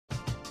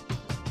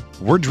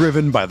We're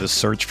driven by the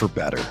search for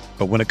better.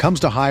 But when it comes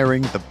to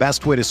hiring, the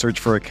best way to search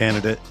for a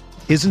candidate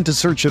isn't to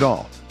search at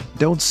all.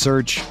 Don't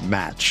search,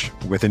 match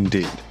with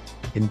Indeed.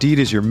 Indeed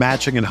is your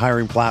matching and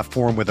hiring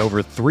platform with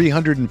over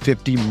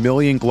 350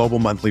 million global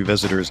monthly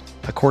visitors,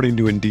 according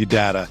to Indeed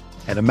data,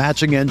 and a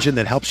matching engine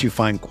that helps you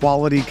find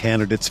quality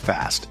candidates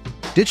fast.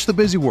 Ditch the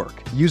busy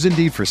work. Use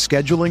Indeed for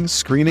scheduling,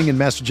 screening, and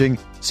messaging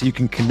so you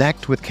can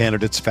connect with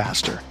candidates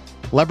faster.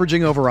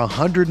 Leveraging over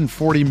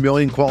 140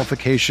 million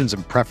qualifications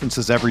and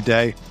preferences every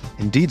day,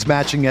 Indeed's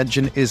matching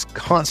engine is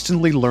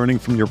constantly learning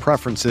from your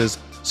preferences,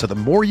 so the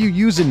more you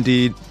use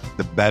Indeed,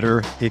 the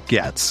better it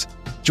gets.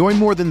 Join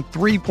more than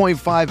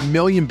 3.5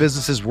 million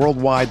businesses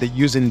worldwide that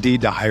use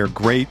Indeed to hire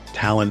great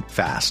talent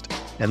fast.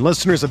 And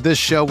listeners of this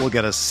show will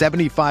get a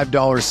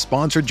 $75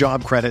 sponsored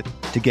job credit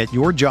to get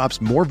your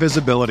jobs more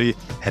visibility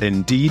at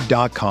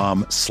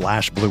Indeed.com/Blue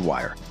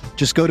Wire.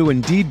 Just go to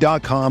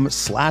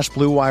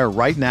Indeed.com/Blue Wire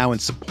right now and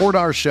support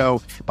our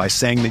show by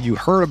saying that you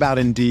heard about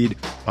Indeed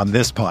on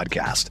this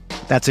podcast.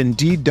 That's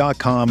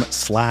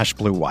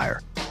Indeed.com/Blue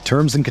Wire.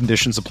 Terms and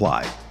conditions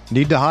apply.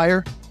 Need to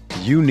hire?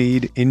 You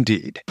need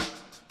Indeed.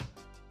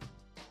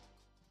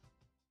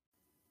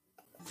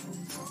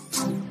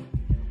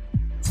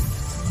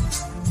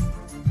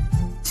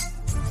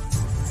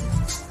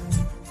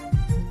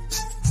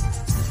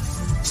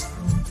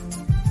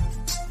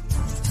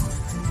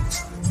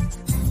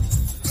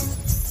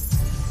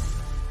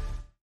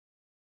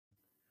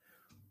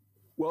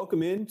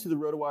 Welcome in to the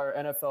RotoWire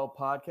NFL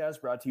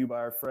podcast, brought to you by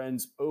our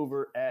friends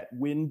over at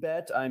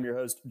WynnBET. I'm your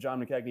host,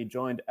 John McKechnie,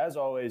 joined, as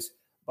always,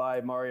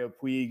 by Mario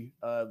Puig.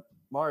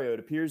 Mario, it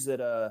appears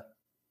that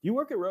you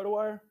work at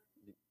RotoWire?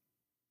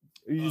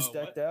 Are you just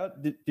decked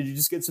out? Did you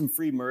just get some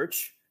free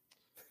merch?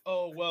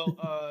 Oh,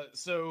 well,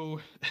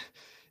 so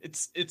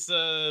it's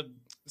a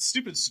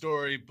stupid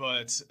story,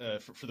 but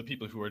for the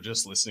people who are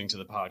just listening to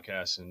the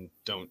podcast and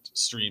don't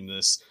stream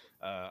this,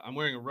 I'm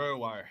wearing a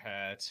RotoWire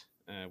hat.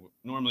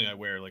 Normally I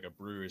wear like a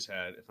Brewers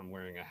hat if I'm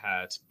wearing a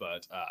hat,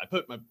 but I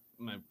put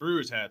my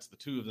Brewers hats, the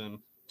two of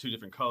them, two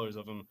different colors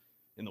of them,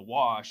 in the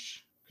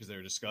wash because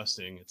they're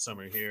disgusting. It's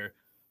summer here.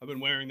 I've been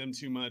wearing them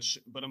too much,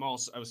 but I'm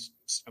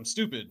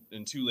stupid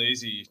and too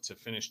lazy to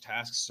finish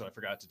tasks, so I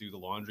forgot to do the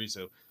laundry.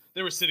 So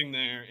they were sitting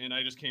there, and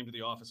I just came to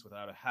the office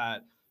without a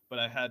hat. But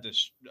I had to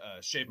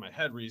shave my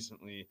head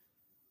recently.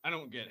 I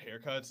don't get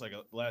haircuts. Like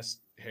the last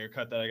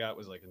haircut that I got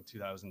was like in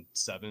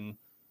 2007.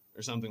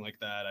 Or something like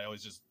that. I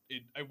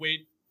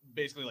wait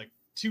basically like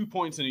 2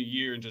 points in a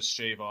year and just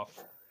shave off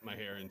my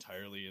hair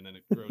entirely, and then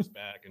it grows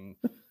back, and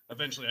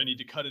eventually I need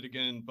to cut it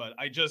again. But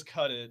I just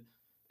cut it,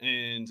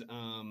 and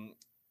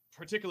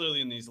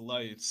particularly in these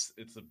lights,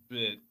 it's a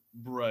bit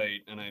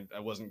bright, and I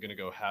wasn't gonna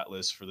go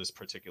hatless for this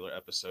particular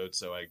episode,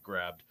 so I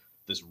grabbed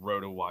this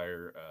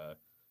RotoWire,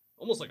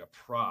 almost like a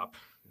prop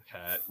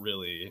hat,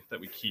 really, that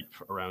we keep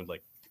around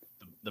like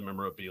the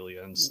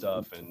memorabilia and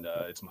stuff, and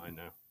it's mine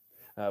now.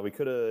 We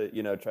could have,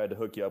 tried to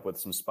hook you up with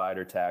some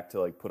spider tack to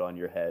like put on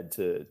your head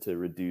to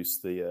reduce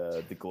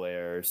the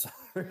glare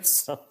or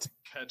something.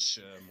 Catch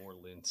more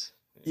lint.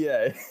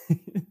 Yeah,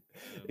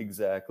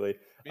 exactly.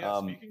 Yeah,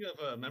 speaking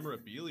of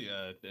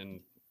memorabilia,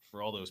 and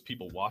for all those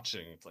people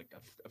watching, it's like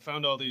I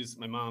found all these.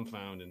 My mom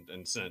found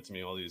and sent to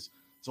me all these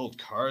old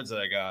cards that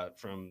I got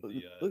from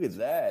the. Look at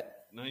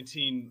that.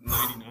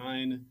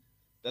 1999.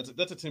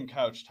 That's a Tim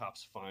Couch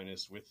Topps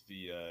Finest with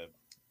the.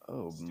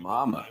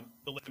 Mama!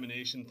 The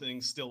lamination thing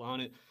still on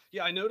it.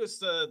 Yeah, I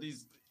noticed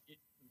these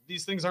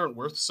things aren't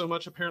worth so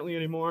much apparently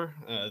anymore.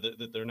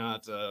 That they're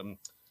not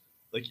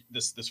like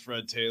this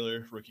Fred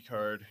Taylor rookie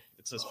card.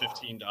 It says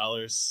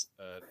 $15.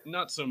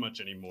 Not so much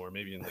anymore.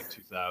 Maybe in like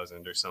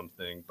 2000 or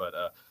something. But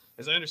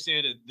as I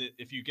understand it, that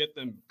if you get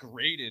them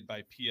graded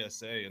by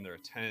PSA and they're a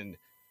 10,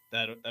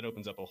 that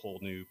opens up a whole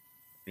new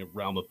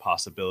realm of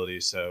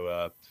possibilities.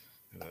 So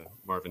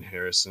Marvin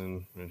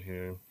Harrison right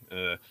here.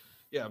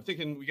 Yeah, I'm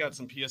thinking we got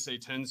some PSA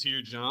 10s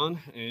here, John,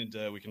 and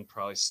we can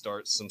probably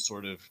start some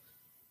sort of,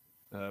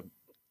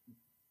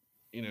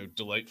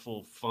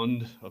 delightful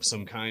fund of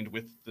some kind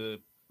with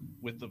the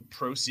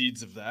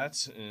proceeds of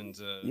that, and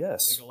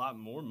yes, make a lot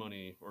more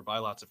money or buy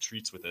lots of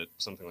treats with it,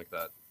 something like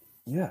that.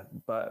 Yeah,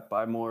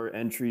 buy more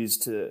entries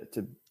to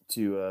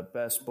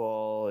best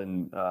ball,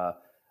 and I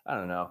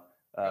don't know,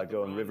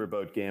 go on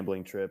riverboat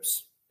gambling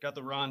trips. Got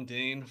the Ron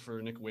Dane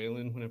for Nick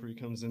Whalen whenever he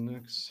comes in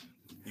next.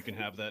 You can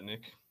have that,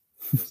 Nick.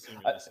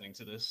 You're listening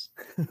to this.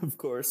 Of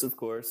course.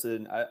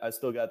 And I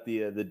still got the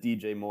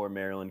DJ Moore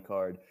Maryland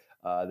card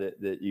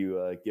that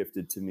you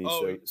gifted to me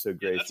so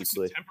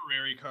graciously. That's a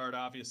contemporary card,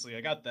 obviously. I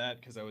got that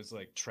because I was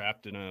like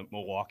trapped in a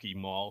Milwaukee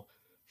mall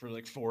for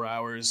like 4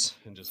 hours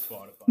and just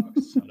bought a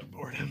box out of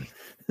boredom.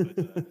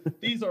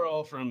 But these are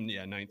all from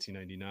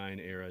 1999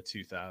 era,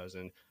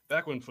 2000,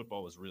 back when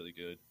football was really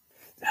good.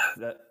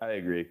 That I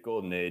agree.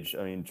 Golden age.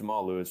 I mean,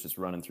 Jamal Lewis just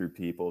running through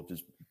people,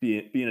 just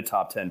being a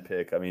top 10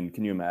 pick. I mean,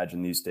 can you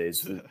imagine these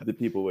days the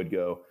people would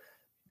go?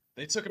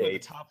 They took him at the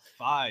top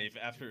 5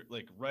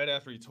 right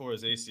after he tore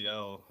his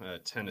ACL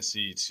at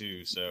Tennessee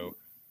too. So,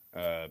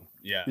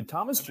 yeah. Did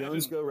Thomas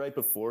Jones go right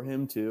before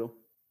him too?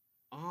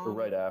 or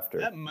right after?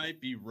 That might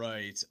be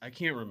right. I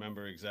can't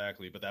remember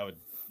exactly, but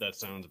that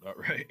sounds about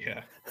right.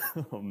 Yeah.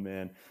 Oh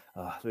man,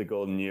 the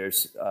golden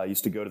years.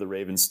 Used to go to the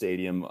Ravens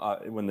Stadium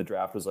when the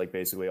draft was like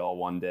basically all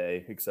one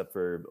day, except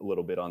for a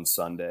little bit on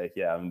Sunday.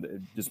 Yeah,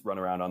 and just run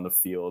around on the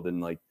field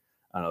and like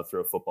I don't know,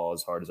 throw a football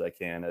as hard as I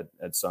can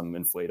at some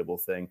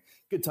inflatable thing.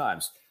 Good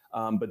times.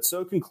 But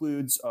so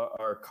concludes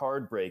our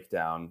card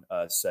breakdown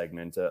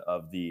segment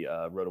of the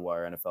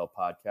RotoWire NFL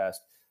podcast.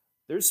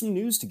 There's some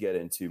news to get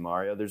into,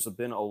 Mario. There's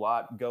been a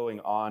lot going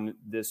on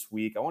this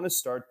week. I want to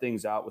start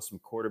things out with some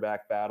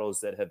quarterback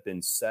battles that have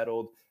been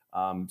settled.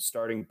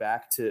 Starting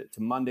back to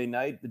Monday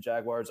night, the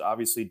Jaguars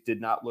obviously did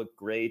not look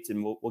great,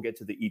 and we'll get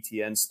to the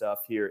ETN stuff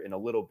here in a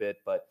little bit.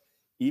 But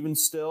even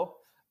still,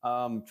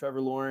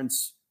 Trevor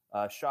Lawrence,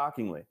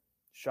 shockingly,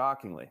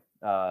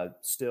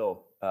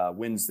 still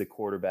wins the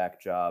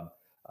quarterback job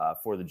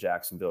for the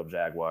Jacksonville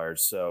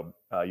Jaguars. So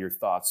your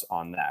thoughts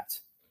on that?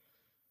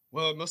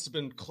 Well, it must have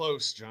been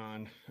close,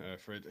 John,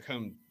 for it to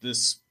come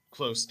this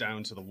close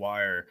down to the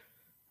wire.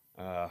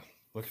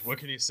 What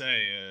can you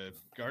say?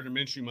 Gardner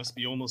Minshew must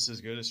be almost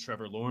as good as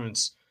Trevor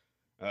Lawrence.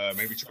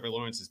 Maybe Trevor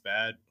Lawrence is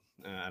bad.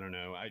 I don't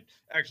know. I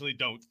actually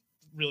don't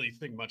really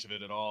think much of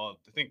it at all.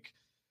 I think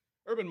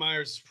Urban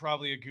Meyer's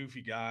probably a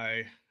goofy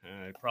guy.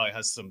 He probably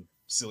has some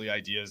silly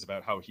ideas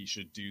about how he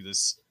should do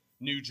this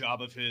new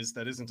job of his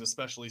that isn't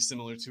especially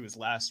similar to his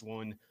last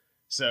one.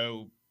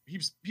 So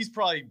he's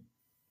probably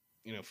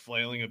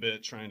flailing a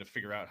bit, trying to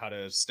figure out how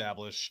to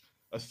establish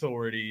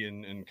authority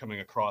and coming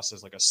across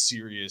as like a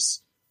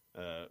serious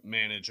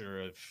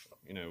manager of,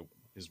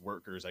 his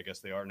workers, I guess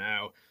they are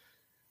now.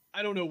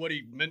 I don't know what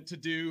he meant to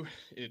do.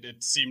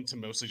 It seemed to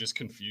mostly just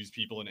confuse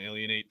people and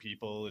alienate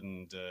people.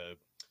 And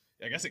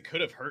I guess it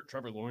could have hurt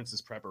Trevor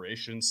Lawrence's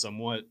preparation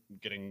somewhat,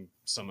 getting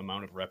some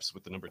amount of reps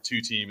with the number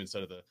 2 team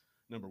instead of the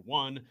number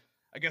 1.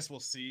 I guess we'll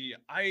see.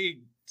 I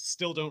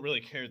still don't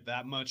really care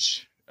that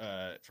much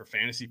for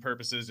fantasy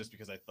purposes, just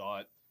because I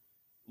thought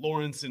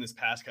Lawrence and his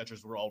pass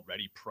catchers were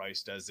already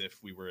priced as if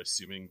we were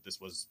assuming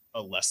this was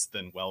a less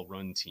than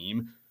well-run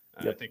team.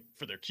 Yep. I think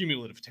for their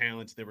cumulative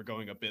talent, they were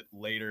going a bit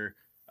later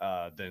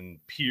than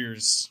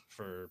peers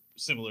for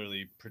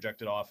similarly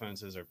projected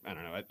offenses, or I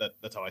don't know.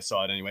 That's how I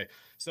saw it anyway.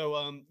 So,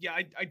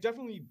 I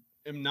definitely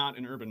am not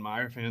an Urban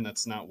Meyer fan.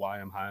 That's not why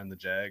I'm high on the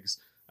Jags.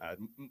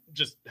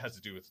 Just has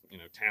to do with,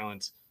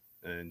 talent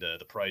and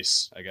the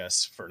price, I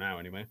guess, for now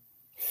anyway.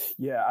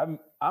 Yeah,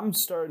 I'm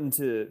starting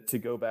to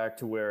go back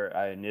to where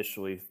I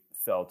initially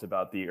felt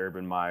about the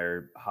Urban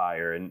Meyer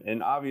hire.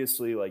 And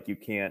obviously, like, you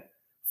can't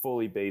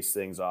fully base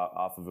things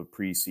off of a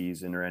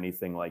preseason or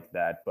anything like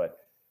that. But,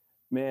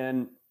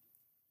 man,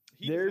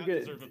 they're going to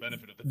deserve a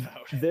benefit of the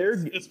doubt.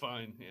 It's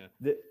fine,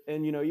 yeah.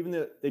 And,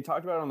 even they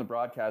talked about it on the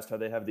broadcast how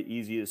they have the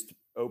easiest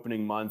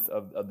opening month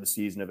of the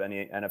season of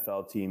any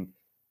NFL team.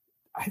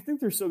 I think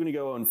they're still going to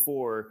go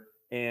 0-4.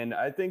 And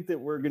I think that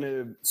we're going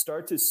to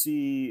start to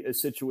see a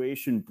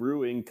situation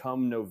brewing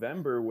come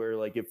November where,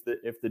 like, if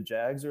the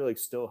Jags are like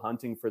still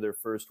hunting for their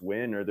first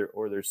win or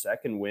their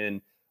second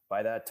win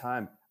by that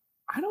time,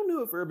 I don't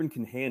know if Urban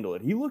can handle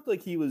it. He looked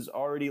like he was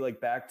already like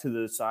back to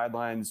the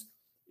sidelines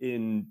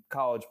in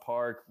College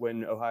Park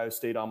when Ohio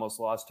State almost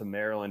lost to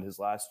Maryland his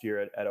last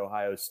year at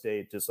Ohio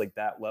State, just like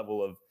that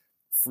level of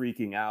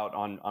freaking out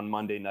on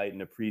Monday night in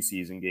a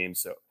preseason game.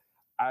 So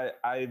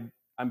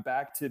I'm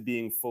back to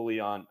being fully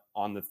on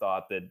the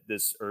thought that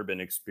this Urban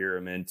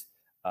experiment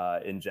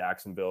in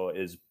Jacksonville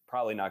is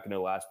probably not going to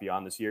last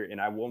beyond this year.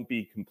 And I won't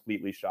be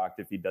completely shocked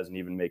if he doesn't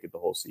even make it the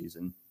whole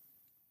season.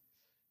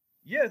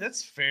 Yeah,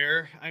 that's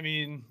fair. I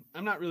mean,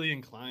 I'm not really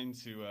inclined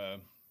to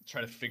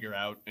try to figure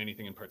out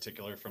anything in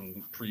particular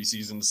from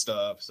preseason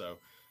stuff. So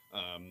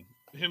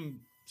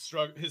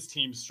his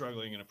team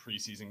struggling in a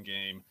preseason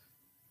game,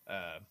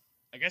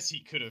 I guess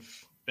he could have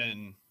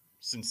been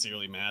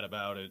sincerely mad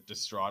about it,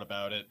 distraught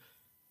about it.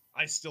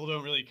 I still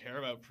don't really care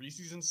about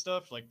preseason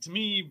stuff. Like, to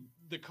me,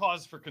 the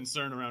cause for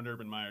concern around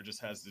Urban Meyer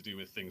just has to do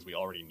with things we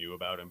already knew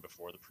about him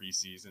before the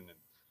preseason and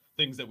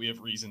things that we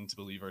have reason to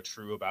believe are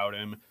true about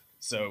him.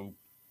 So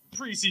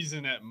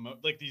preseason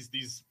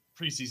these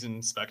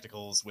preseason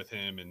spectacles with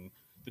him and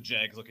the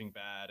Jags looking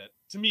bad,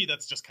 to me,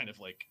 that's just kind of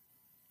like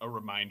a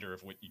reminder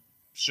of what you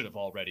should have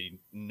already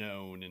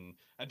known. And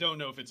I don't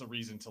know if it's a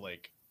reason to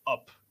like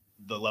up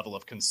the level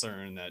of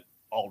concern that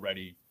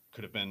already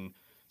could have been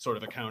sort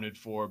of accounted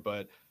for,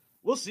 but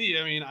we'll see.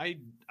 I mean,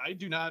 I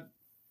do not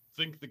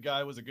think the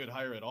guy was a good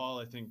hire at all.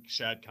 I think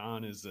Shad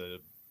Khan is a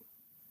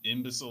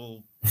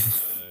imbecile.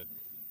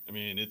 I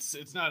mean,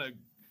 it's not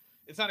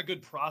a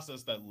good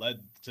process that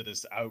led to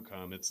this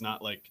outcome. It's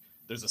not like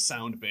there's a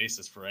sound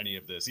basis for any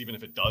of this. Even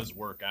if it does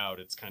work out,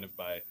 it's kind of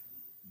by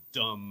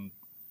dumb,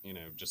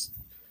 just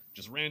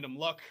random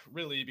luck,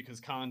 really,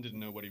 because Khan didn't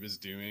know what he was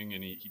doing,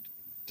 and he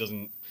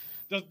doesn't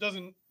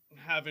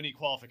have any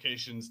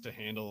qualifications to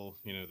handle,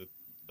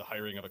 the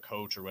hiring of a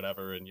coach or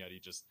whatever, and yet he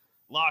just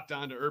locked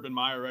on to Urban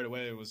Meyer right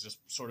away. It was just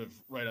sort of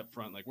right up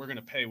front, like, we're going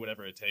to pay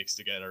whatever it takes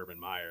to get Urban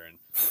Meyer, and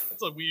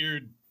that's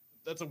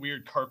a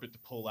weird carpet to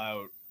pull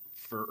out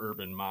for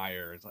Urban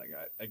Meyer. It's like,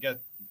 I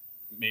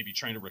maybe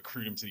trying to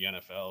recruit him to the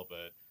NFL,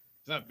 but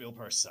it's not Bill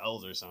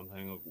Parcells or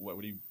something. What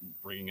would he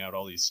bringing out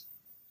all these,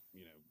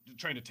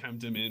 trying to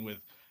tempt him in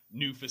with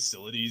new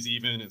facilities?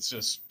 Even it's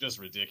just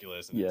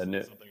ridiculous, and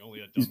it's something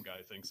only a dumb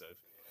guy thinks of.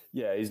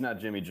 Yeah, he's not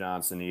Jimmy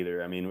Johnson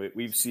either. I mean,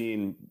 we've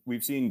seen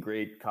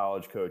great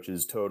college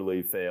coaches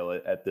totally fail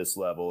at this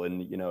level,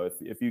 and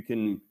if you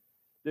can.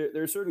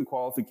 There are certain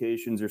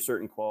qualifications or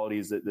certain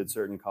qualities that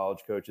certain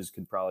college coaches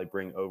could probably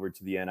bring over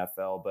to the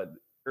NFL, but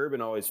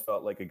Urban always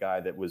felt like a guy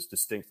that was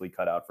distinctly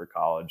cut out for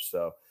college.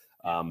 So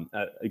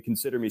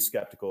consider me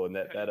skeptical, and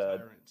that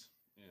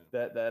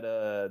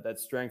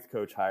strength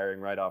coach hiring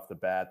right off the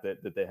bat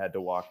that they had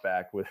to walk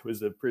back with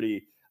was a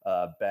pretty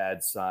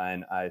bad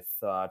sign, I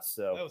thought.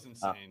 So that was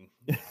insane.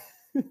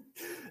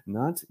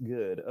 Not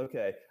good.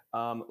 Okay.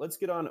 Let's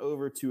get on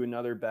over to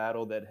another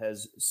battle that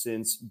has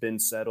since been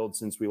settled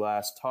since we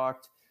last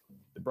talked.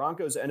 The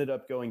Broncos ended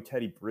up going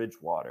Teddy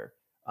Bridgewater.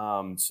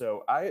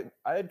 So I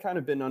had kind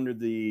of been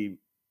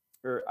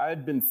I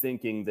had been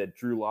thinking that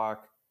Drew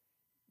Lock,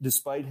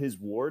 despite his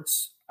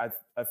warts,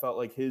 I felt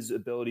like his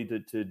ability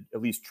to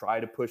at least try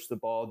to push the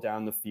ball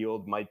down the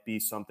field might be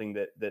something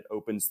that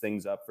opens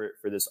things up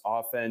for this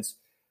offense.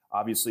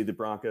 Obviously, the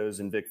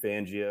Broncos and Vic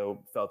Fangio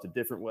felt a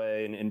different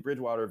way, and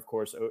Bridgewater, of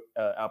course,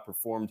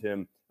 outperformed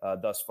him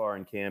thus far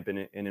in camp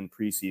and in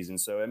preseason.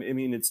 So, I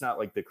mean, it's not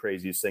like the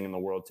craziest thing in the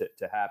world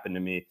to happen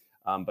to me,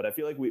 but I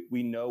feel like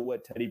we know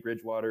what Teddy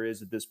Bridgewater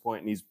is at this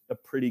point, and he's a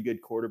pretty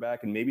good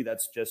quarterback, and maybe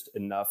that's just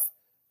enough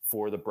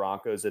for the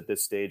Broncos at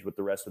this stage with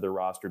the rest of their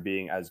roster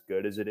being as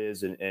good as it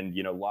is. And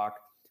Locke,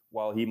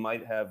 while he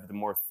might have the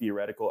more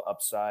theoretical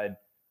upside,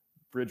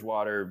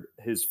 Bridgewater,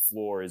 his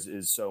floor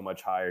is so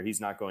much higher. He's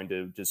not going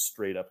to just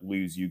straight up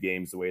lose you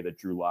games the way that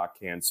Drew Lock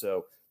can.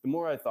 So the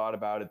more I thought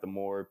about it, the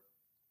more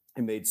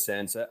it made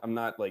sense. I'm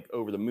not like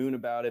over the moon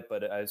about it,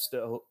 but I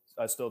still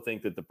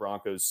think that the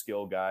Broncos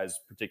skill guys,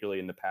 particularly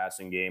in the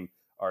passing game,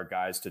 are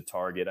guys to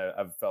target.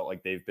 I've felt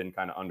like they've been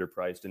kind of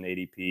underpriced in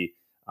ADP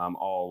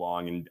all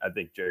along. And I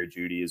think Jerry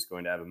Jeudy is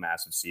going to have a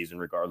massive season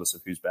regardless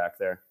of who's back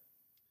there.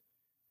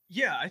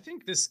 Yeah, I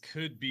think this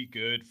could be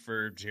good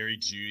for Jerry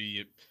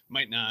Jeudy. It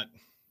might not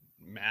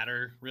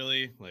matter,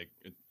 really.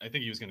 I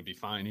think he was going to be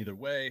fine either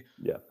way.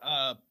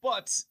 Yeah.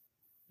 But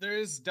there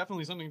is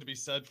definitely something to be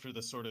said for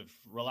the sort of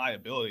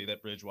reliability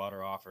that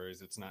Bridgewater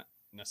offers. It's not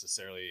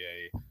necessarily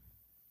a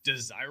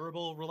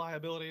desirable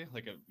reliability.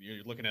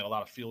 You're looking at a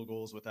lot of field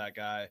goals with that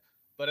guy,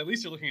 but at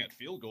least you're looking at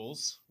field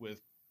goals with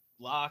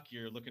Locke.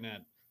 You're looking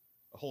at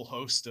a whole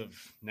host of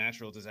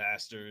natural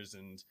disasters,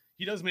 and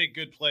he does make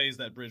good plays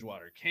that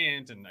Bridgewater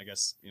can't. And I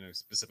guess,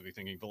 specifically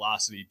thinking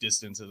velocity,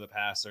 distance of the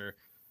passer.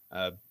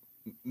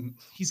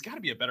 He's got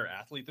to be a better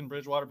athlete than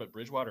Bridgewater, but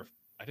Bridgewater,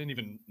 I didn't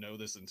even know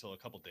this until a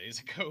couple days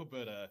ago,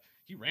 but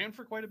he ran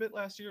for quite a bit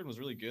last year and was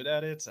really good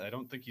at it. I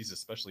don't think he's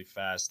especially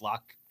fast.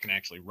 Locke can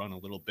actually run a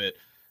little bit.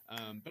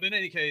 But in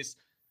any case,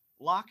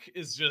 Locke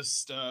is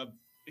just,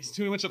 he's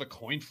too much of a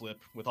coin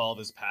flip with all of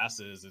his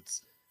passes.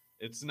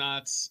 It's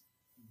not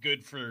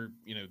good for,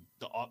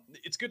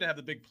 it's good to have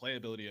the big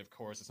playability, of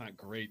course. It's not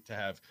great to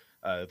have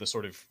the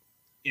sort of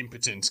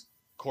impotent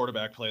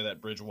quarterback play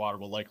that Bridgewater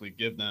will likely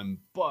give them.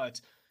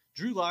 But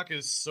Drew Lock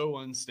is so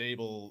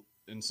unstable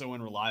and so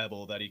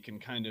unreliable that he can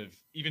kind of,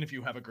 even if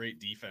you have a great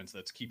defense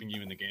that's keeping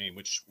you in the game,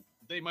 which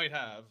they might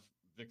have,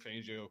 Vic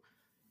Fangio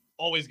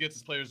always gets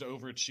his players to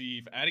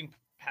overachieve. Adding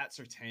Pat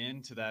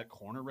Surtain to that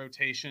corner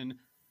rotation,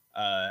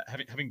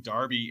 having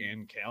Darby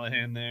and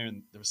Callahan there,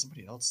 and there was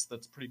somebody else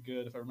that's pretty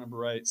good if I remember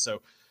right.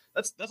 So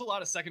that's a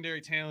lot of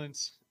secondary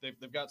talent.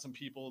 They've got some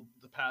people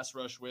to pass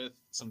rush with,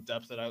 some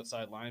depth at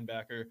outside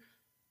linebacker.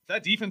 If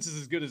that defense is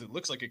as good as it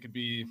looks like it could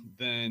be,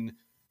 then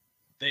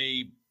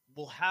they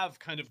will have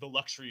kind of the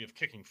luxury of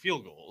kicking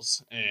field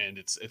goals, and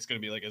it's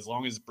going to be like, as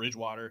long as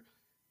Bridgewater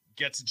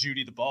gets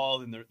Jeudy the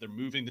ball and they're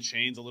moving the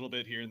chains a little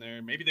bit here and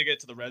there, maybe they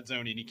get to the red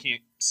zone and he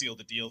can't seal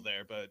the deal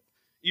there, but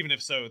even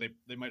if so,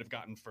 they might have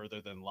gotten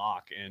further than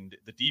Locke. And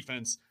the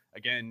defense,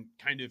 again,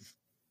 kind of,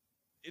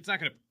 it's not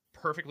going to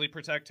perfectly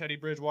protect Teddy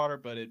Bridgewater,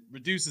 but it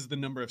reduces the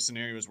number of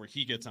scenarios where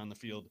he gets on the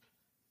field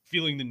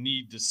feeling the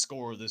need to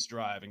score this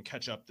drive and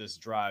catch up this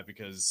drive,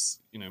 because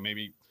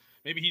maybe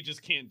he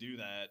just can't do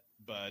that.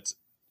 But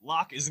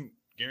Locke isn't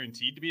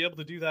guaranteed to be able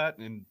to do that,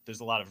 and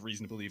there's a lot of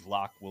reason to believe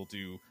Locke will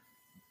do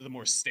the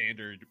more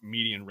standard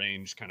median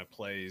range kind of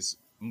plays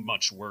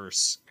much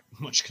worse,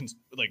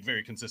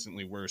 very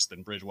consistently worse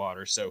than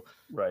Bridgewater. So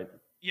right.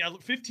 Yeah,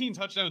 15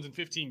 touchdowns in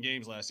 15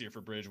 games last year for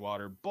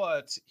Bridgewater,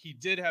 but he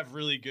did have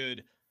really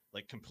good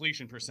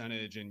completion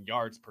percentage and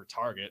yards per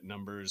target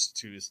numbers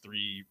to his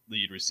three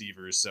lead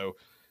receivers. So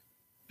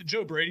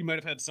Joe Brady might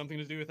have had something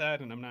to do with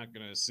that, and I'm not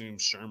going to assume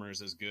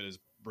Shermer's as good as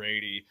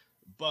Brady,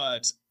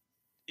 but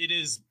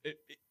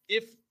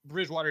if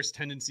Bridgewater's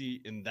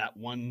tendency in that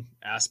one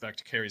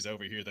aspect carries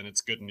over here, then it's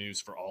good news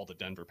for all the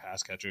Denver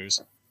pass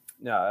catchers.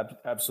 Yeah,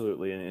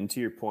 absolutely. And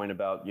to your point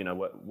about,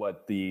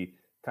 what the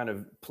kind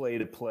of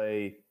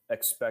play-to-play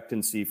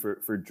expectancy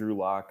for Drew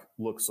Lock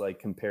looks like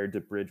compared to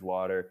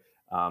Bridgewater.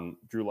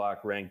 Drew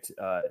Lock ranked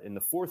in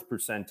the 4th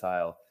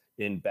percentile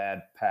in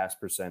bad pass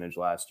percentage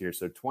last year.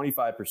 So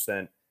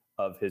 25%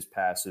 of his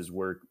passes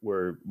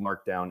were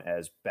marked down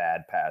as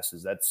bad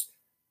passes.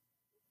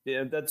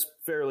 That's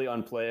fairly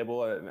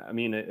unplayable. I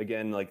mean,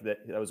 again, like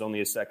that was only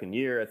his second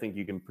year. I think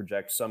you can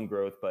project some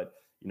growth, but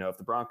if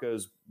the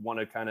Broncos want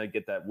to kind of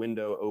get that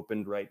window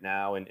opened right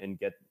now and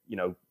get,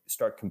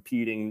 start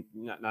competing,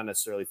 not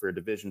necessarily for a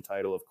division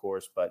title, of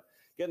course, but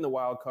get in the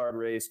wild card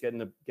race, get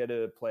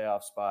a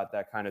playoff spot,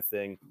 that kind of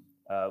thing.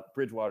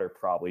 Bridgewater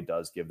probably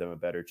does give them a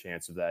better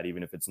chance of that,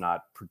 even if it's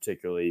not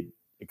particularly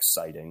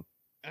exciting.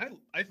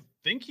 I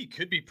think he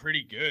could be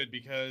pretty good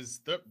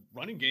because the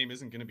running game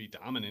isn't going to be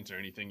dominant or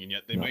anything, and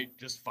yet they might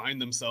just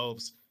find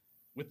themselves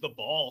with the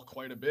ball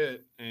quite a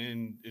bit.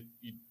 And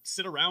you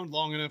sit around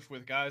long enough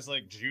with guys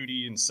like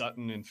Judy and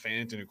Sutton and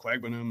Fant and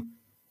Uquegbenham.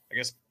 I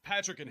guess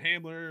Patrick and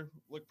Hamler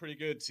look pretty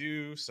good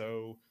too.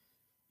 So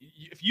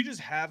if you just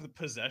have the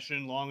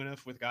possession long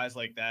enough with guys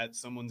like that,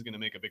 someone's going to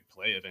make a big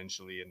play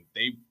eventually, and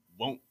they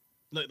won't.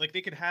 Like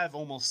they could have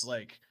almost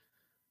like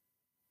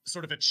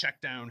sort of a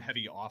check down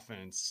heavy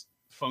offense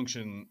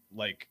function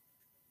like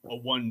a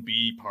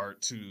 1B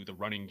part to the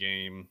running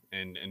game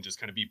and just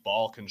kind of be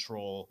ball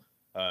control,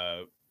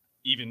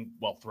 even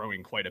while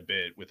throwing quite a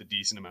bit with a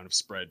decent amount of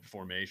spread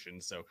formation.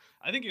 So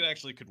I think it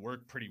actually could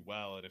work pretty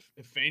well. And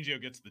if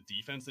Fangio gets the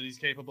defense that he's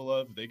capable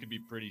of, they could be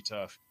pretty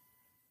tough.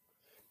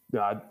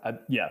 No,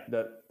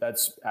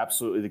 that's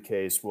absolutely the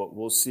case.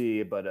 We'll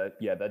see, but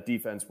that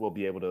defense will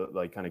be able to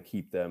like kind of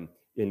keep them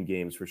in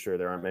games for sure.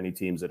 There aren't many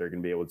teams that are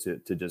going to be able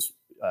to just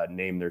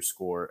name their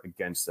score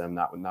against them.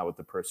 Not with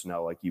the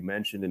personnel like you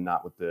mentioned, and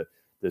not with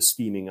the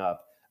scheming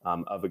up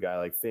of a guy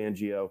like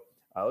Fangio.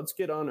 Let's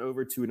get on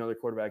over to another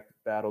quarterback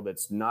battle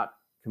that's not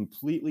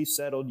completely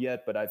settled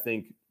yet, but I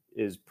think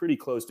is pretty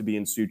close to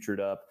being sutured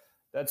up.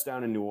 That's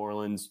down in New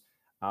Orleans.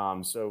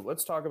 So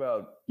let's talk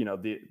about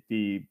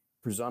the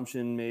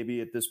presumption maybe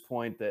at this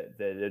point that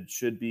it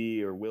should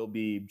be or will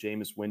be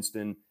Jameis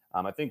Winston.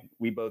 I think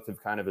we both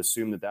have kind of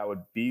assumed that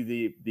would be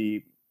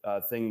the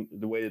thing,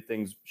 the way that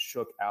things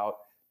shook out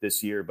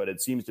this year, but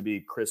it seems to be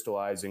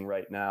crystallizing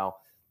right now.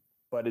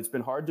 But it's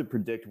been hard to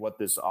predict what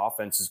this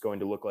offense is going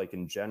to look like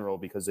in general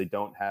because they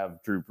don't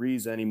have Drew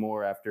Brees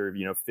anymore after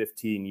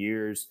 15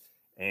 years,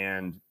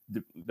 and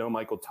no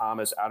Michael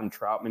Thomas. Adam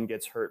Troutman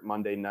gets hurt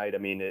Monday night. I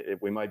mean,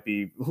 we might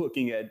be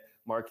looking at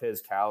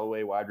Marquez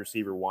Callaway, wide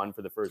receiver 1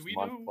 for the first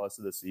month plus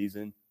of the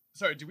season.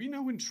 Sorry, do we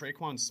know when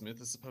Traquan Smith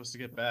is supposed to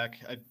get back?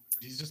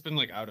 He's just been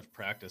out of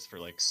practice for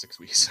 6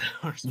 weeks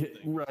now or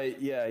something.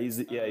 Right? Yeah,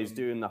 he's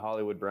doing the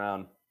Hollywood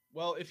Brown.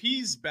 Well, if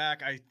he's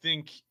back, I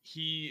think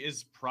he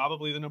is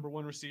probably the number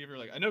 1 receiver.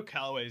 I know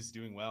Callaway is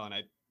doing well, and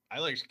I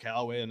liked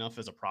Callaway enough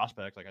as a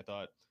prospect. I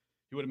thought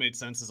he would have made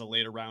sense as a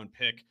later round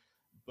pick,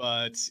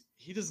 but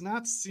he does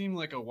not seem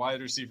like a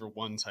wide receiver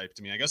 1 type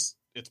to me. I guess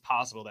it's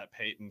possible that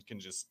Peyton can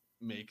just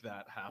make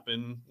that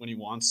happen when he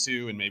wants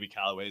to, and maybe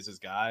Callaway's his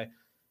guy.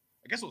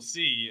 I guess we'll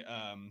see.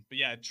 But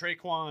yeah,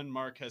 Traquan,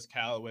 Marquez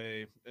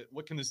Callaway,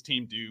 what can this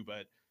team do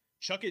but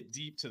chuck it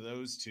deep to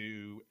those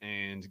two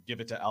and give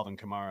it to Alvin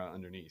Kamara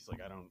underneath?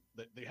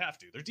 They have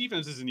to. Their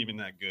defense isn't even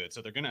that good,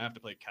 so they're going to have to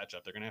play catch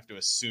up. They're going to have to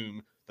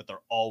assume that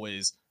they're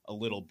always a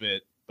little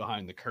bit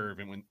behind the curve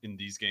in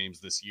these games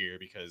this year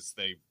because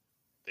they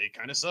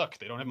kind of suck.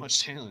 They don't have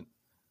much talent.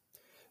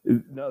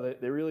 No,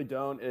 they really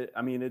don't.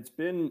 It's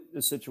been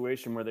a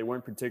situation where they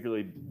weren't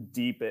particularly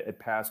deep at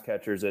pass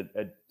catchers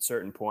at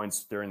certain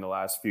points during the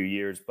last few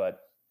years,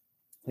 but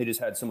they just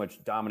had so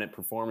much dominant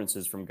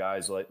performances from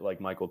guys like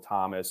Michael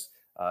Thomas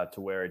to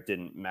where it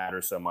didn't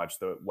matter so much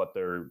what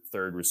their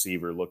third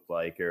receiver looked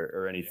like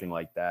or anything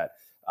like that.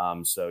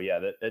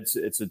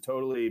 It's a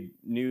totally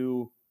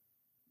new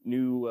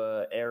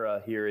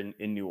era here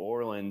in New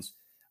Orleans.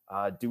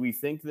 Do we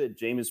think that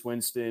Jameis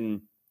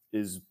Winston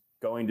is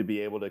going to be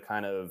able to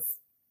kind of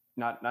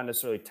not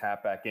necessarily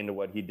tap back into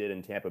what he did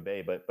in Tampa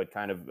Bay, but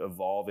kind of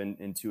evolve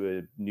into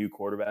a new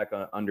quarterback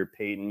under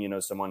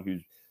Peyton, someone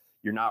who's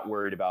you're not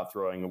worried about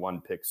throwing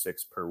 1 pick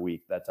 6 per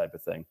week, that type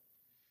of thing?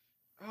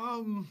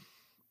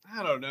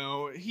 I don't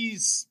know.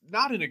 He's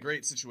not in a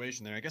great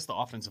situation there. I guess the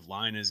offensive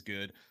line is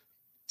good.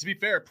 To be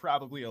fair,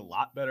 probably a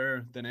lot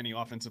better than any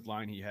offensive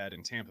line he had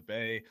in Tampa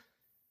Bay.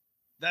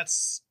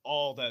 That's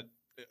all that,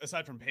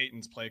 aside from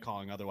Peyton's play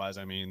calling, otherwise,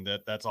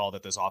 that's all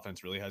that this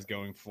offense really has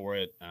going for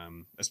it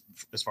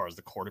as far as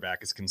the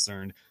quarterback is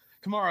concerned.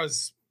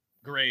 Kamara's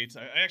great.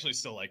 I actually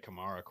still like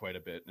Kamara quite a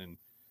bit, and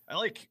I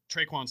like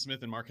Traquan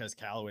Smith and Marquez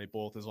Callaway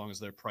both as long as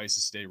their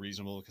prices stay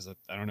reasonable because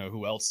I don't know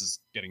who else is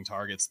getting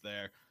targets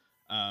there.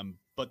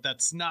 But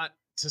that's not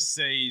to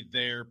say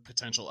their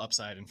potential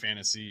upside in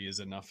fantasy is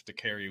enough to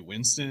carry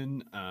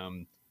Winston.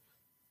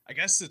 I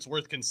guess it's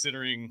worth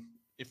considering.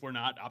 If we're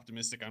not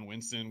optimistic on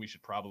Winston, we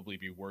should probably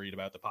be worried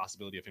about the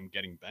possibility of him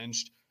getting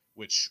benched,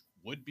 which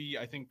would be,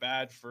 I think,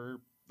 bad for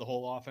the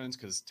whole offense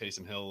because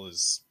Taysom Hill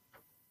is,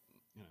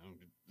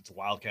 it's a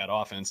Wildcat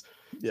offense.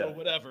 Yeah. So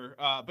whatever.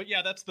 But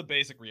yeah, that's the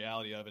basic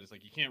reality of it. It's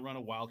you can't run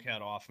a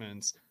Wildcat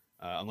offense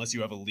unless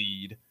you have a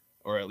lead,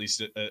 or at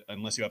least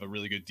unless you have a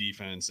really good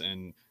defense.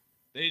 And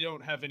they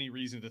don't have any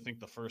reason to think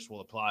the first will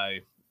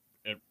apply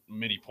at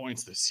many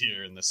points this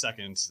year. In the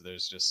second,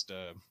 there's just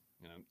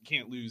you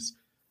can't lose.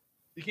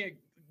 You can't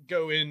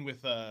go in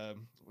with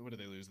what did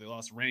they lose? They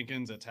lost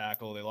Rankins at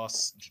tackle. They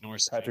lost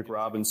Janoris Patrick Jenkins.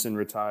 Robinson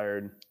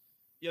retired.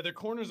 Yeah, their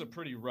corners are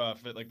pretty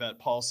rough. Like that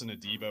Paulson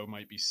Adebo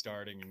might be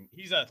starting, and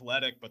he's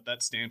athletic, but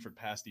that Stanford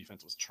pass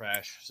defense was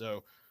trash.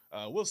 So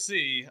we'll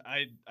see.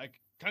 I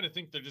kind of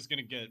think they're just going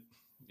to get,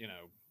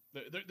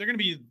 they're going to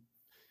be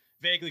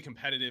vaguely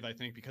competitive, I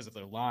think, because of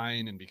their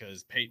line and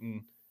because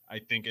Peyton, I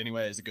think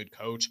anyway, is a good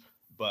coach,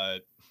 but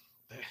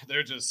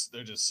they're just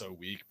so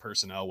weak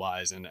personnel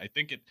wise. And I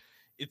think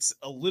it's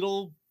a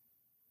little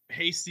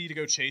hasty to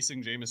go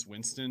chasing Jameis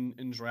Winston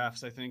in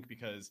drafts, I think,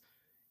 because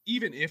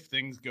even if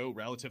things go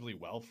relatively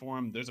well for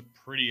him, there's a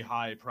pretty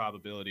high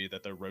probability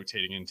that they're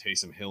rotating in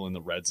Taysom Hill in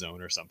the red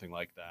zone or something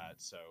like that.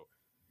 So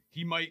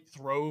he might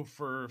throw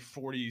for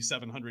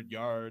 4,700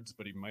 yards,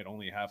 but he might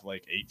only have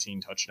like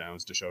 18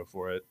 touchdowns to show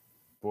for it.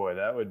 Boy,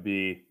 that would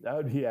be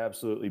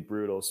absolutely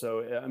brutal.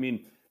 So, I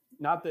mean,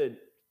 not that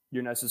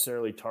you're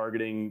necessarily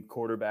targeting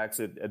quarterbacks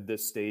at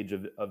this stage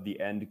of the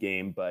end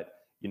game, but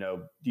do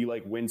you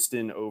like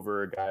Winston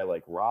over a guy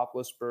like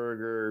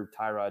Roethlisberger,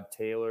 Tyrod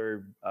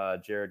Taylor,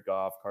 Jared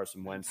Goff,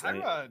 Carson Wentz?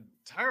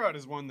 Tyrod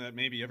is one that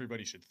maybe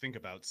everybody should think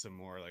about some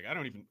more. Like,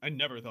 I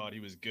never thought he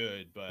was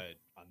good, but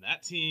on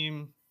that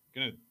team,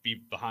 going to be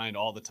behind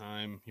all the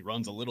time. He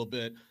runs a little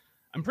bit.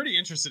 I'm pretty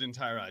interested in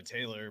Tyrod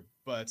Taylor,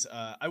 but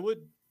I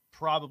would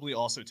probably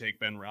also take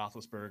Ben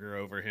Roethlisberger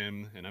over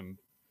him, and I'm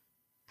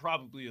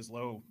probably as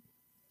low,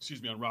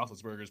 on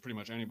Roethlisberger as pretty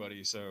much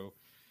anybody, so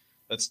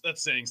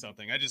that's saying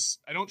something.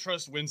 I don't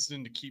trust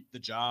Winston to keep the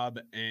job,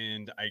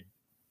 and I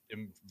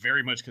am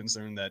very much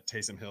concerned that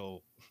Taysom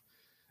Hill,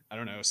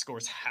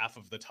 scores half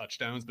of the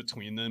touchdowns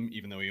between them,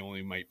 even though he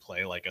only might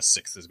play like a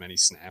sixth as many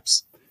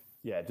snaps.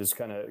 Yeah, it just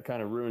kind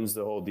of ruins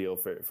the whole deal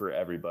for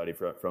everybody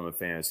from a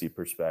fantasy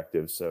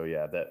perspective. So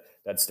yeah,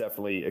 that's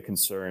definitely a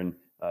concern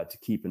to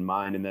keep in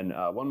mind. And then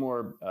one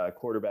more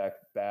quarterback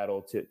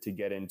battle to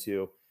get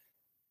into.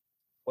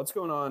 What's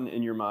going on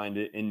in your mind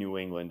in New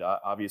England?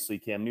 Obviously,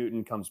 Cam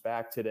Newton comes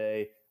back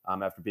today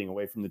after being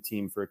away from the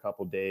team for a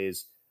couple of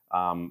days.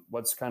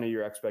 What's kind of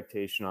your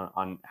expectation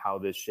on how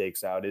this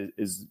shakes out?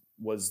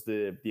 Was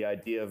the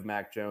idea of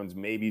Mac Jones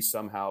maybe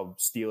somehow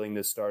stealing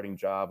this starting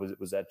job?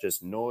 Was that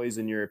just noise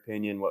in your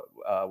opinion? What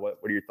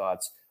are your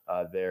thoughts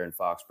there in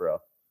Foxborough?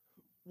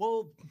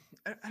 Well,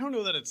 I don't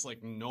know that it's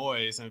like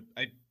noise.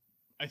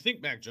 I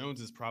think Mac Jones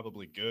is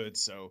probably good.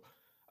 So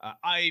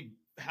I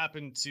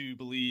happen to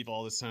believe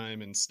all this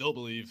time and still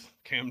believe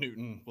Cam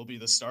Newton will be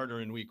the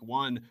starter in week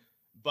 1.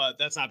 But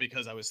that's not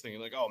because I was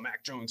thinking like, oh,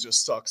 Mac Jones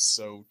just sucks,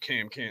 so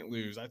Cam can't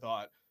lose. I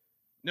thought,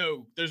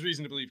 no, there's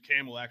reason to believe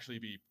Cam will actually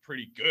be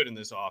pretty good in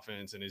this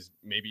offense and is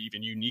maybe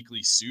even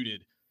uniquely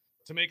suited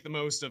to make the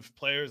most of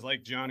players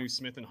like Jonnu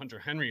Smith and Hunter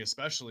Henry,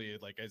 especially.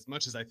 Like, as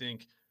much as I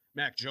think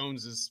Mac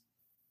Jones is,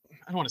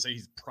 I don't want to say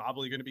he's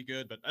probably going to be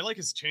good, but I like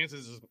his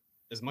chances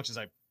as much as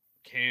I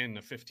can.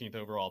 A 15th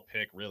overall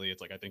pick, really.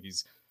 It's like I think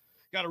he's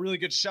got a really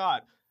good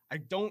shot. I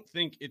don't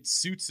think it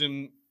suits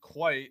him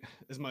quite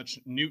as much,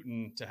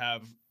 Newton, to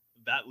have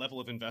that level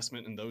of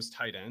investment in those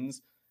tight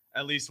ends,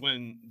 at least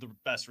when the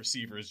best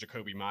receiver is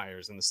Jacoby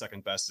Myers and the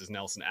second best is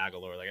Nelson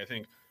Aguilar. Like, I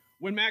think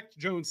when Mac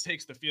Jones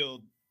takes the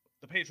field,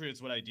 the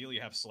Patriots would ideally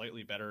have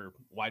slightly better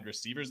wide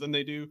receivers than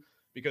they do,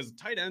 because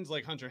tight ends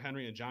like Hunter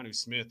Henry and Jonnu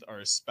Smith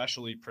are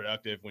especially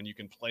productive when you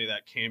can play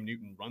that Cam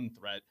Newton run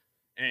threat,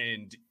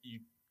 and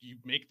you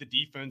make the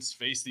defense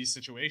face these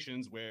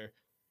situations where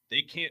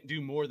they can't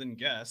do more than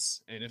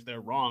guess. And if they're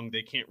wrong,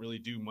 they can't really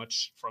do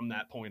much from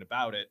that point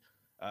about it.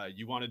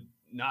 You want to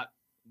not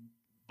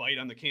bite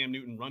on the Cam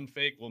Newton run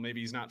fake. Well,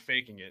 maybe he's not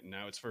faking it, and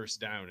now it's first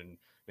down, and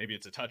maybe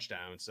it's a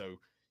touchdown. So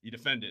you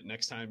defend it.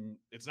 Next time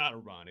it's not a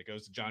run, it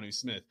goes to Jonnu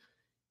Smith.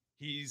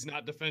 He's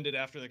not defended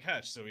after the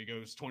catch, so he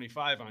goes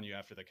 25 on you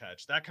after the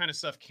catch. That kind of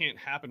stuff can't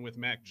happen with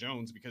Mac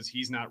Jones because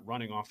he's not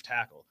running off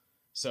tackle.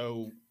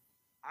 So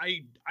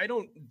I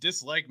don't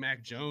dislike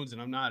Mac Jones,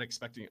 and I'm not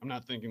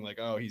thinking like,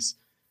 oh, he's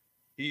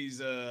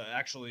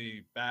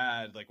actually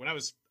bad. Like, when I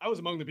was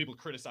among the people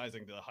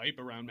criticizing the hype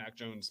around Mac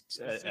Jones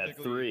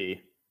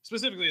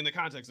specifically in the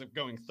context of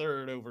going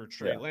third over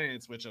Trey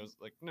Lance, which I was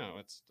like,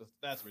 no,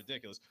 that's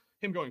ridiculous.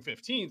 Him going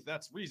 15th,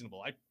 that's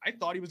reasonable. I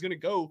thought he was going to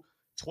go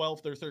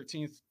 12th or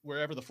 13th,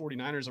 wherever the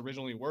 49ers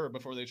originally were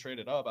before they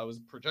traded up. I was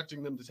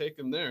projecting them to take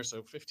him there.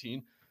 So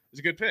 15 is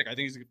a good pick. I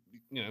think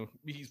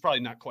he's probably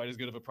not quite as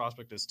good of a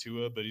prospect as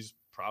Tua, but he's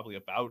probably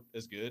about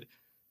as good.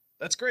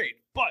 That's great.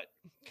 But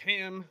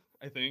Cam,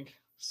 I think,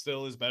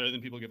 still is better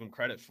than people give him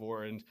credit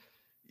for. And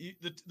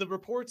the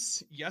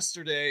reports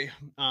yesterday,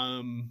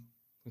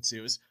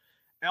 it was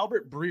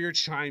Albert Breer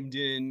chimed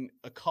in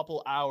a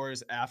couple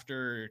hours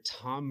after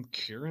Tom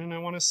Curran, I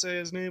want to say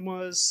his name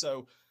was.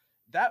 So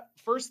that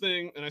first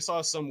thing, and I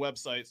saw some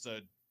website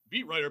said,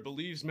 beat writer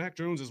believes Mac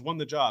Jones has won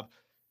the job.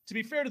 To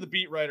be fair to the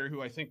beat writer,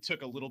 who I think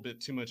took a little bit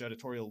too much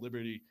editorial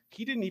liberty,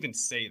 he didn't even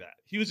say that.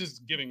 He was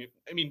just giving it.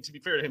 I mean, to be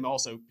fair to him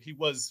also, he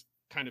was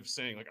kind of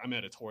saying, like, I'm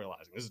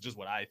editorializing. This is just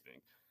what I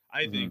think.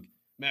 I think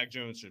Mac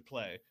Jones should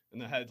play.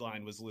 And the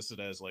headline was listed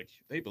as like,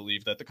 they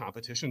believe that the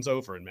competition's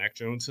over and Mac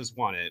Jones has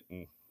won it.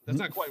 And that's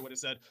not quite what it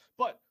said,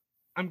 but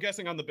I'm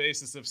guessing on the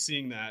basis of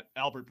seeing that,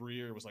 Albert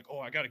Breer was like, oh,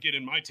 I got to get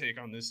in my take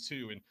on this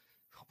too. And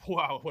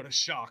wow, what a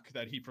shock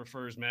that he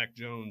prefers Mac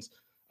Jones.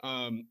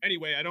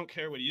 Anyway, I don't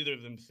care what either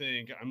of them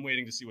think. I'm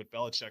waiting to see what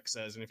Belichick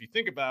says. And if you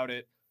think about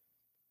it,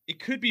 it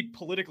could be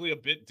politically a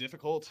bit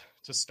difficult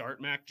to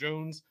start Mac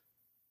Jones,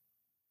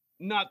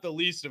 not the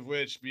least of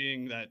which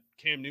being that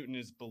Cam Newton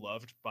is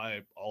beloved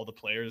by all the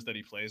players that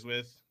he plays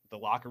with. The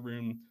locker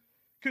room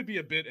could be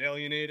a bit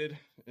alienated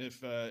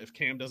if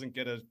Cam doesn't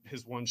get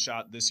his one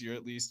shot this year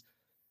at least.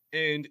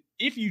 And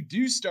if you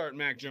do start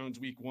Mac Jones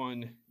week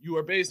 1, you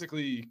are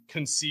basically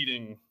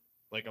conceding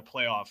like a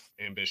playoff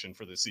ambition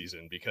for the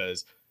season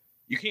because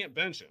you can't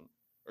bench him.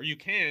 Or you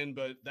can,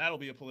 but that'll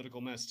be a political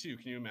mess too.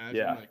 Can you imagine?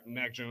 Yeah. Like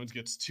Mac Jones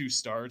gets 2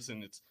 starts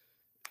and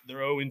they're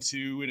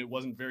 0-2 and it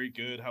wasn't very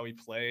good how he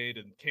played,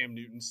 and Cam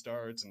Newton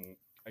starts, and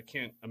I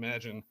can't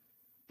imagine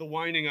the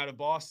whining out of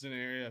Boston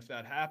area if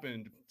that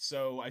happened.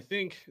 So I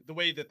think the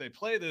way that they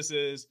play this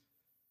is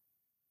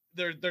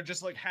they're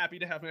just like happy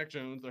to have Mac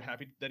Jones. They're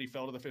happy that he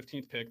fell to the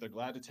 15th pick. They're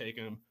glad to take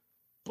him,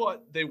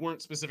 but they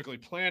weren't specifically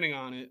planning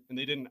on it, and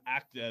they didn't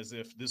act as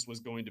if this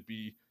was going to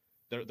be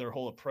their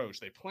whole approach.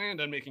 They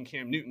planned on making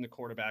Cam Newton the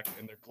quarterback,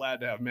 and they're glad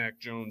to have Mac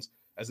Jones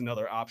as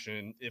another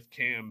option if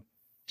Cam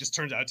just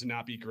turns out to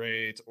not be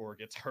great or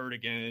gets hurt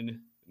again.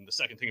 And the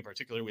second thing in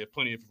particular, we have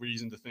plenty of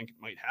reason to think it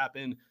might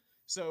happen.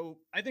 So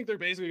I think they're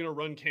basically going to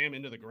run Cam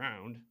into the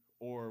ground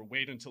or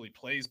wait until he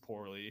plays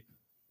poorly.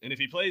 And if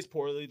he plays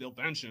poorly, they'll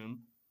bench him.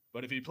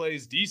 But if he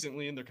plays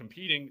decently and they're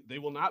competing, they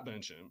will not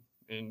bench him.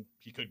 And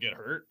he could get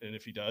hurt. And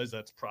if he does,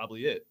 that's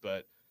probably it.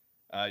 But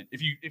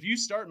if you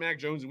start Mac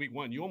Jones in week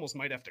 1, you almost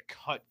might have to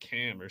cut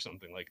Cam or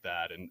something like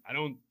that. And I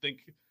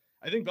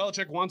think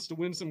Belichick wants to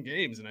win some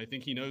games, and I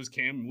think he knows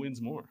Cam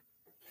wins more.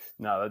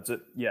 No,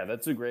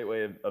 that's a great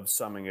way of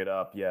summing it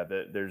up. Yeah,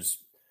 there's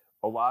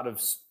a lot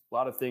of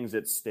things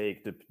at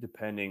stake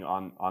depending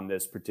on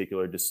this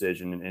particular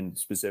decision, and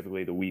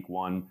specifically the week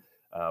 1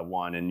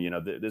 one. And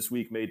this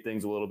week made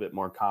things a little bit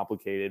more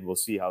complicated. We'll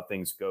see how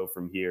things go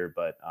from here,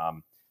 but I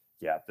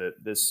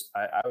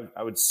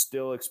would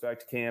still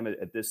expect Cam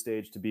at this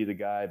stage to be the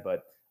guy,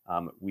 but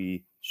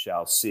we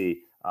shall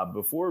see.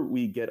 Before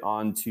we get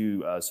on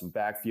to some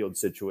backfield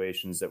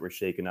situations that were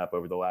shaken up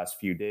over the last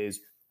few days,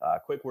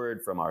 quick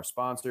word from our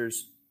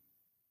sponsors.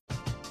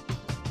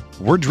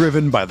 We're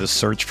driven by the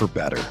search for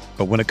better.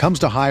 But when it comes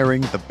to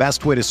hiring, the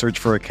best way to search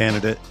for a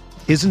candidate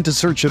isn't to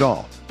search at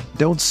all.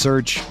 Don't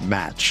search,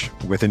 match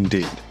with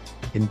Indeed.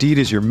 Indeed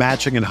is your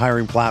matching and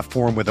hiring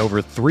platform with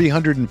over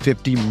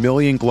 350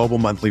 million global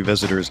monthly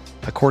visitors,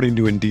 according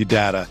to Indeed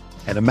data,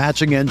 and a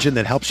matching engine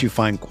that helps you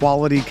find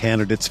quality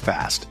candidates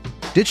fast.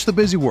 Ditch the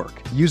busy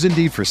work. Use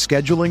Indeed for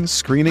scheduling,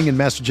 screening, and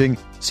messaging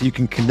so you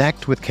can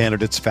connect with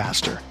candidates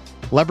faster.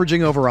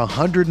 Leveraging over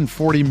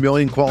 140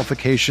 million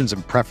qualifications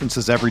and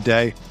preferences every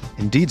day,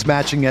 Indeed's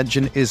matching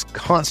engine is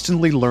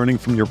constantly learning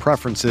from your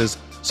preferences,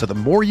 so the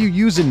more you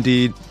use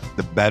Indeed,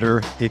 the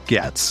better it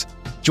gets.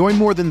 Join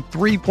more than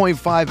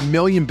 3.5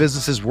 million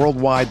businesses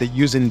worldwide that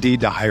use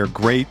Indeed to hire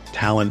great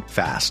talent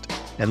fast.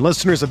 And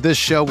listeners of this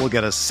show will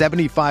get a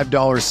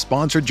 $75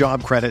 sponsored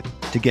job credit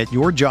to get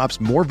your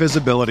jobs more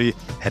visibility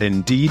at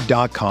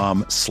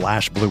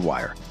Indeed.com/Blue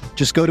Wire.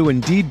 Just go to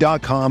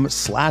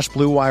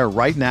Indeed.com/Blue Wire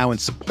right now and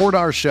support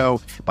our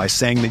show by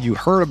saying that you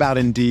heard about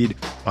Indeed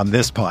on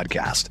this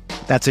podcast.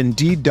 That's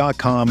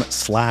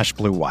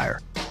Indeed.com/Blue Wire.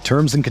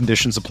 Terms and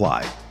conditions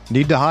apply.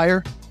 Need to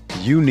hire?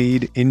 You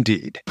need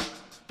Indeed.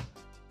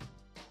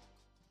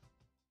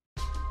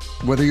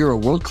 Whether you're a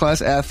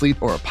world-class athlete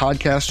or a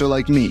podcaster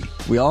like me,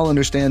 we all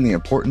understand the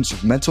importance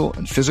of mental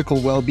and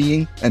physical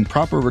well-being and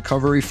proper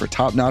recovery for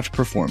top-notch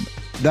performance.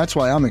 That's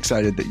why I'm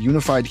excited that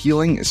Unified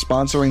Healing is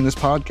sponsoring this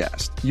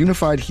podcast.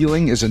 Unified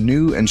Healing is a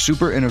new and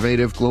super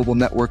innovative global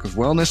network of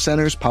wellness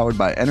centers powered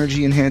by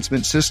Energy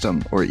Enhancement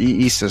System, or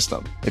EE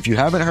System. If you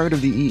haven't heard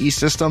of the EE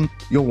System,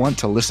 you'll want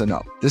to listen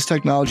up. This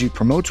technology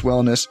promotes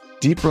wellness,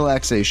 deep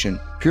relaxation,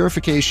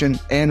 purification,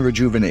 and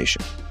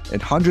rejuvenation.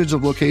 At hundreds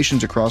of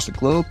locations across the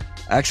globe,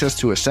 access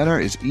to a center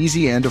is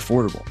easy and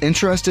affordable.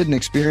 Interested in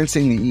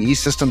experiencing the EE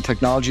System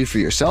technology for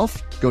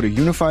yourself? Go to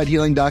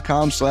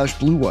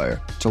unifiedhealing.com/Blue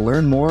Wire to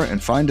learn more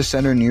and find a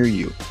center near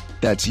you.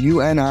 That's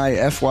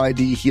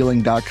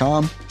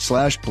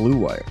UNIFYDhealing.com/Blue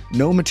Wire.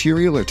 No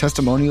material or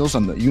testimonials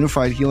on the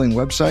Unified Healing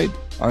website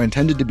are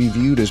intended to be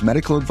viewed as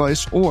medical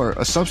advice or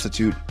a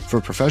substitute for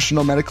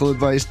professional medical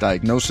advice,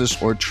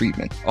 diagnosis, or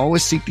treatment.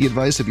 Always seek the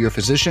advice of your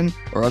physician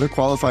or other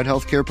qualified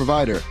healthcare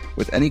provider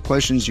with any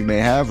questions you may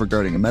have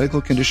regarding a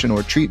medical condition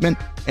or treatment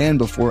and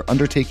before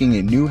undertaking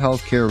a new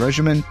healthcare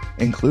regimen,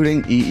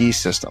 including EE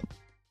System.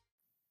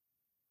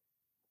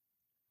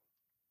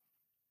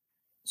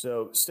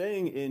 So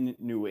staying in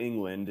New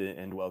England,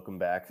 and welcome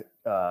back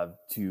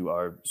to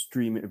our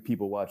stream,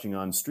 people watching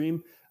on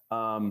stream.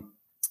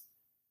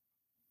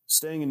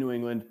 Staying in New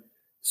England,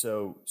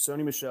 so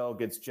Sony Michel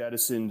gets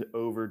jettisoned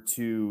over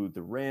to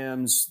the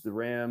Rams. The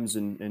Rams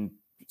and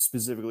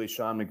specifically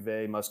Sean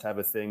McVay must have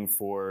a thing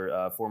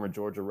for former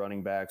Georgia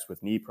running backs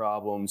with knee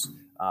problems.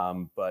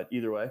 But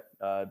either way,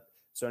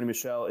 Sony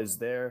Michel is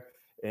there.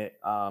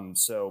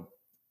 So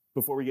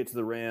before we get to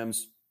the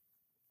Rams,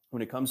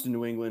 when it comes to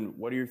New England,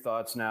 what are your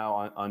thoughts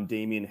now on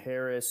Damian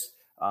Harris?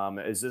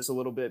 Is this a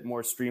little bit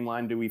more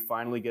streamlined? Do we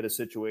finally get a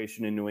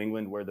situation in New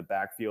England where the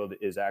backfield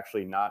is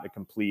actually not a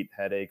complete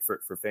headache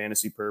for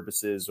fantasy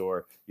purposes?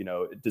 Or,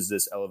 does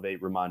this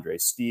elevate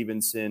Ramondre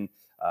Stevenson?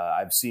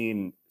 I've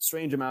seen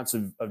strange amounts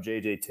of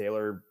J.J.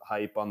 Taylor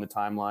hype on the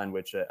timeline,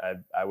 which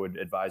I would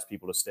advise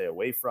people to stay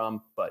away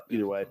from. But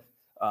either way,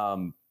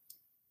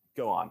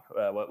 go on.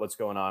 What's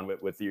going on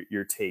with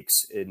your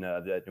takes in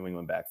the New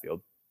England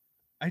backfield?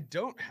 I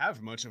don't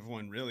have much of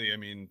one, really. I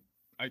mean,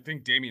 I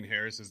think Damian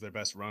Harris is their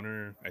best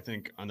runner. I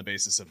think on the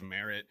basis of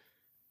merit,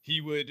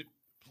 he would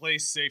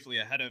place safely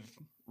ahead of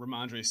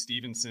Ramondre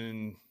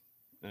Stevenson,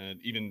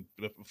 even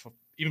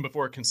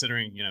before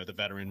considering, the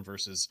veteran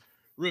versus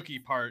rookie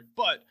part.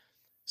 But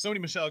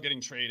Sony Michel getting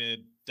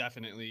traded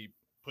definitely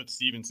puts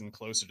Stevenson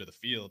closer to the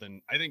field.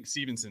 And I think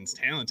Stevenson's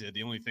talented.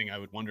 The only thing I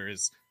would wonder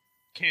is,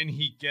 can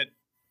he get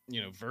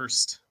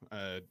versed,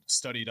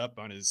 studied up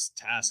on his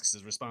tasks,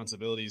 his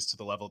responsibilities to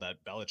the level that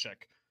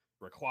Belichick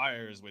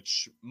requires,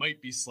 which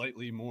might be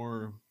slightly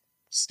more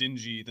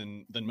stingy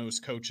than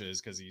most coaches,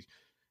 because he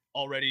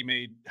already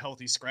made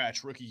healthy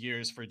scratch rookie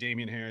years for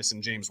Damian Harris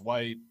and James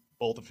White,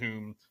 both of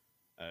whom,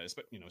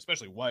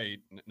 especially White,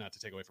 not to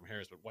take away from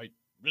Harris, but White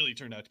really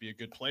turned out to be a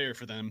good player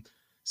for them.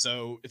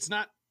 So it's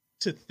not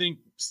to think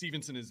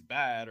Stevenson is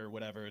bad or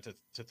whatever,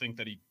 to think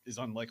that he is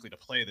unlikely to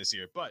play this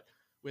year. But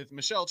with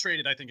Michel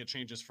traded, I think it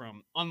changes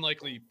from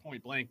unlikely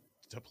point blank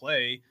to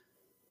play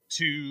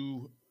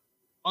to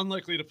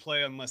unlikely to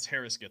play unless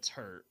Harris gets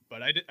hurt.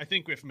 But I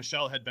think if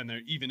Michel had been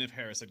there, even if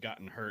Harris had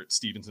gotten hurt,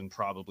 Stevenson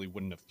probably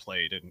wouldn't have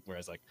played. And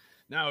whereas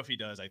now if he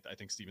does, I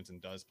think Stevenson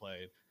does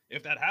play.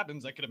 If that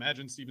happens, I could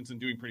imagine Stevenson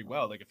doing pretty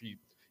well. Like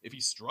if he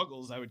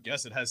struggles, I would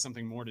guess it has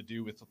something more to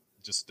do with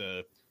just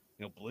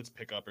blitz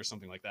pickup or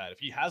something like that. If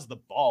he has the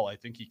ball, I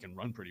think he can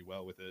run pretty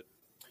well with it.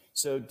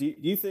 So do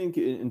you think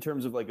in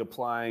terms of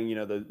applying,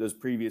 those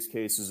previous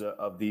cases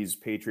of these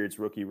Patriots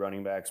rookie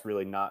running backs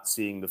really not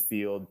seeing the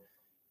field,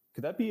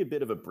 could that be a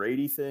bit of a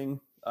Brady thing?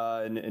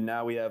 And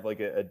now we have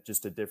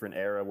just a different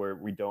era where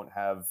we don't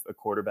have a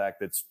quarterback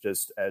that's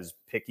just as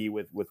picky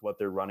with what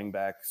their running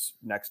backs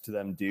next to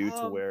them do,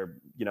 to where,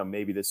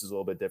 maybe this is a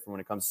little bit different when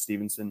it comes to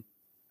Stevenson.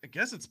 I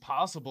guess it's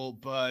possible,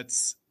 but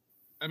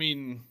I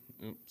mean,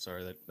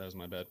 sorry, that was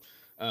my bad.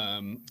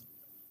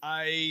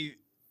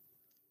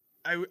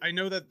 I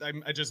know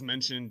that I just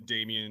mentioned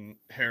Damian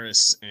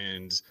Harris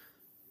and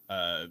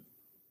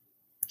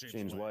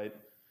James White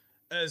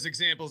as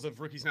examples of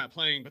rookies not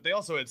playing, but they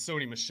also had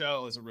Sony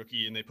Michel as a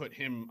rookie, and they put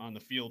him on the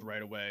field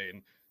right away,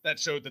 and that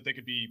showed that they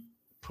could be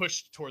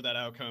pushed toward that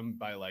outcome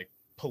by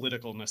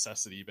political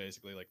necessity,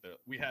 basically.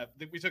 We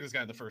took this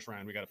guy in the first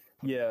round, we got to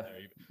put him there.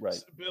 Right.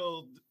 So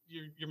Bill,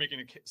 you're making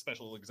a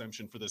special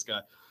exemption for this guy,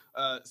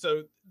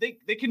 so they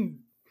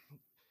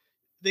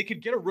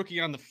could get a rookie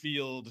on the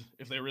field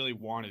if they really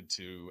wanted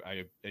to,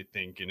 I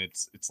think. And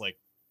it's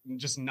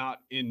just not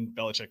in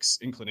Belichick's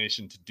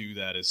inclination to do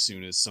that as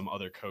soon as some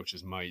other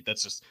coaches might.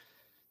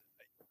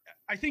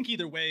 I think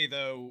either way,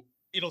 though,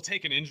 it'll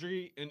take an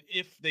injury. And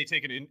if they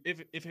take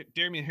if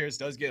Damian Harris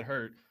does get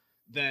hurt,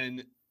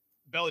 then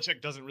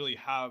Belichick doesn't really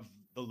have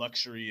the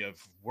luxury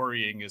of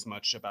worrying as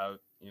much about,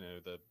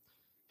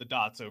 the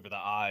dots over the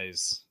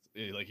I's.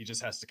 He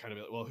just has to kind of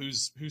be well,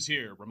 who's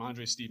here?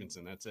 Ramondre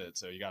Stevenson. That's it.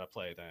 So you got to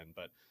play then.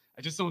 But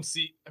I just don't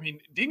see. I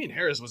mean, Damian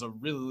Harris was a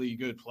really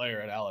good player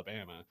at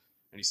Alabama,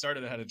 and he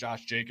started ahead of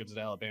Josh Jacobs at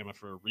Alabama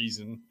for a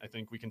reason, I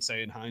think we can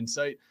say in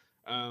hindsight.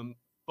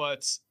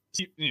 But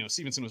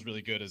Stevenson was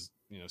really good as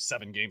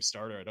 7-game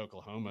starter at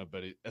Oklahoma,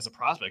 but as a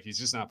prospect, he's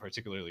just not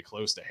particularly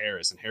close to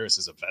Harris, and Harris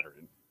is a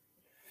veteran.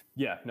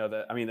 Yeah, no,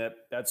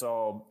 that's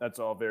all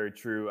very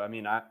true. I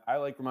mean, I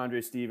like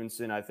Ramondre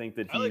Stevenson. I think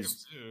that I like him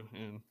too.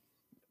 Yeah.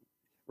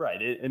 Right.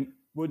 And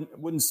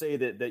wouldn't say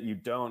that you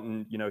don't.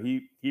 And,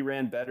 he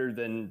ran better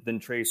than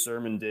Trey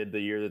Sermon did the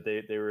year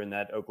that they were in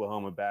that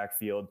Oklahoma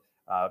backfield.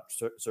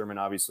 Sermon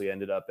obviously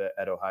ended up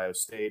at Ohio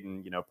State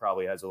and,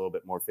 probably has a little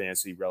bit more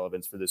fantasy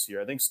relevance for this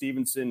year. I think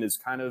Stevenson is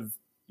kind of,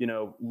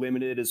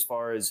 limited as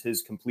far as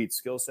his complete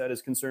skill set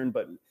is concerned.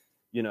 But,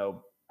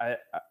 I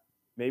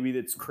maybe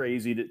that's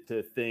crazy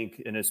to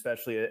think, and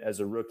especially as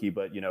a rookie,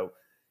 but,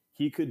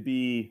 he could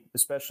be,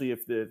 especially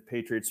if the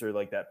Patriots are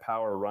like that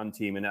power run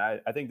team. And I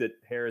think that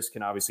Harris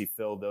can obviously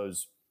fill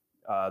those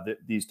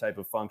these type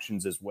of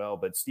functions as well.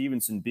 But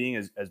Stevenson, being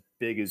as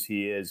big as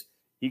he is,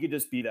 he could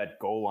just be that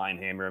goal line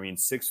hammer. I mean,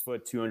 6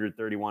 foot,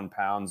 231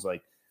 pounds.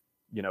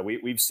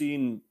 We've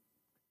seen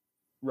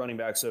running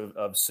backs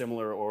of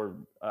similar or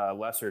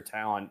lesser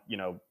talent,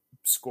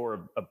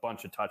 score a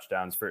bunch of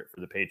touchdowns for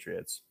the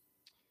Patriots.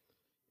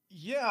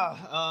 Yeah.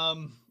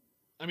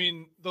 I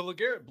mean, the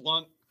LeGarrette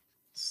Blount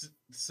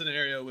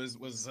scenario was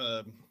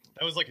that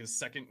was his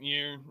second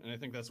year, and I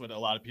think that's what a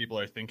lot of people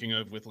are thinking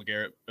of with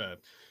LeGarrette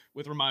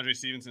with Ramondre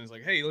Stevenson. Is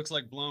hey, he looks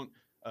like Blount,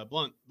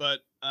 but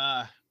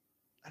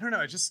I don't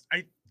know.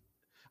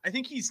 I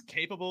think he's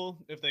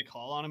capable if they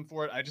call on him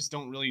for it. I just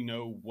don't really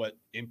know what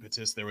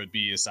impetus there would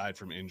be aside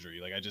from injury.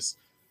 Like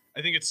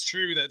I think it's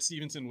true that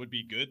Stevenson would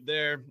be good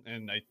there,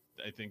 and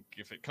I think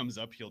if it comes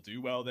up, he'll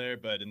do well there.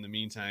 But in the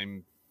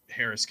meantime,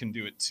 Harris can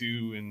do it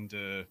too, and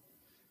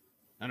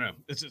I don't know.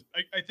 It's just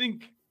I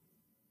think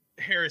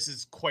Harris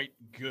is quite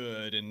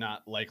good and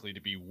not likely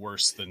to be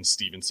worse than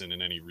Stevenson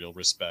in any real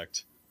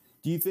respect.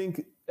 Do you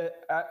think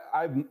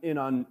I'm in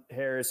on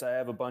Harris? I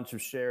have a bunch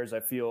of shares. I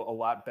feel a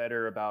lot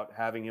better about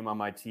having him on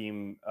my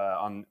team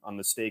on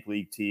the stake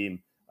league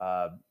team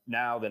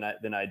now than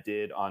I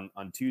did on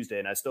Tuesday,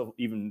 and I still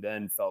even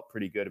then felt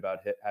pretty good about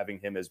having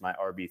him as my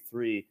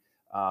RB3.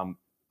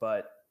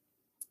 But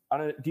I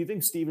don't know, do you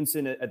think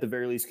Stevenson at the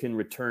very least can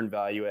return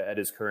value at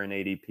his current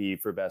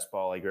ADP for best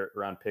ball, like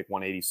around pick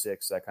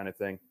 186, that kind of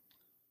thing?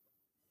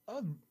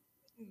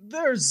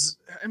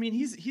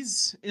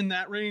 He's in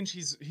that range.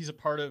 He's a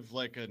part of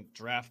like a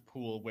draft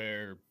pool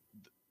where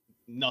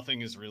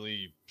nothing is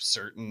really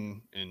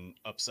certain and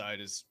upside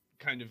is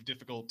kind of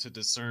difficult to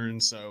discern.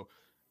 So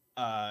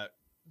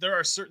there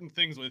are certain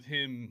things with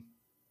him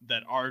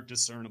that are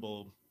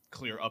discernible,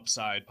 clear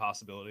upside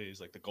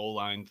possibilities, like the goal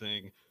line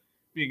thing.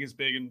 Being as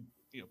big and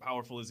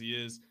powerful as he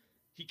is,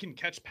 he can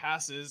catch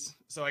passes.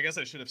 So I guess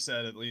I should have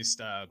said at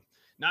least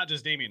not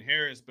just Damian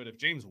Harris, but if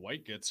James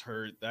White gets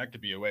hurt, that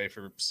could be a way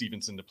for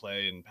Stevenson to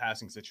play in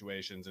passing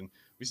situations. And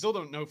we still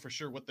don't know for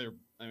sure what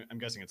I'm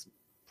guessing it's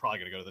probably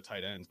going to go to the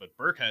tight ends, but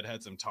Burkhead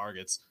had some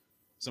targets,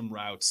 some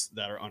routes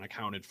that are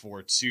unaccounted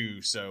for too.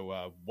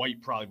 So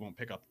White probably won't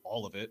pick up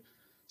all of it.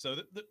 So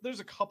there's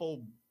a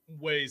couple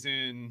ways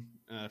in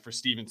for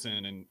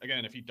Stevenson. And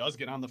again, if he does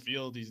get on the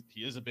field,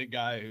 he is a big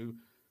guy who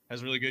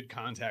has really good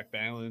contact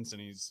balance,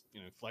 and he's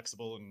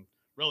flexible and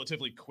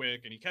relatively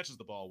quick, and he catches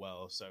the ball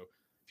well. So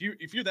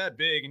if you're that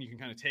big and you can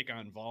kind of take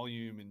on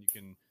volume and you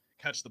can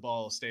catch the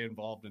ball, stay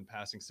involved in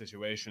passing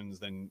situations,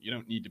 then you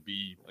don't need to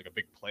be like a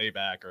big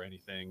playback or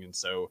anything. And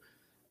so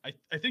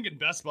I think in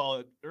best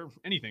ball or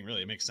anything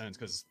really, it makes sense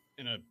because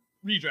in a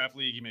redraft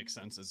league, he makes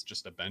sense as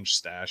just a bench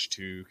stash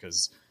too.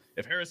 Because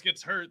if Harris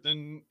gets hurt,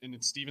 then and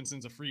it's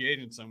Stevenson's a free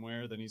agent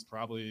somewhere, then he's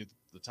probably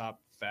the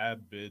top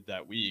fab bid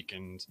that week.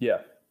 And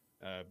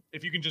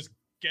if you can just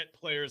get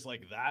players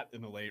like that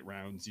in the late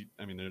rounds,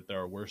 there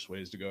are worse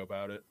ways to go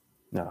about it.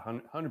 No,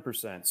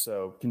 100%.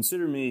 So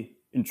consider me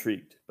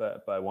intrigued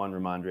by one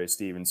Ramondre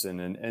Stevenson.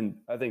 And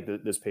I think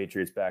that this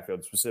Patriots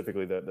backfield,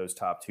 specifically those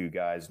top two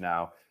guys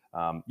now.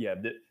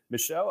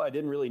 Michel, I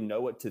didn't really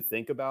know what to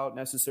think about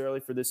necessarily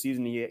for this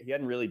season. He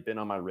hadn't really been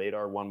on my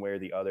radar one way or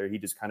the other. He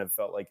just kind of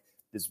felt like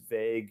this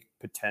vague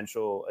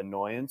potential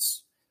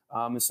annoyance,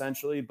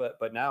 essentially.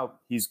 But now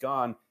he's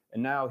gone,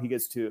 and now he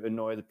gets to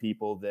annoy the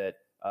people that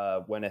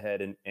went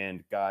ahead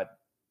and got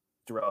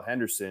Darrell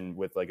Henderson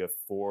with like a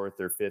 4th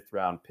or 5th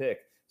round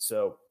pick.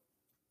 So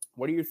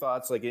what are your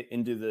thoughts like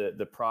into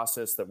the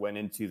process that went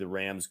into the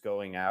Rams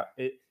going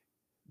after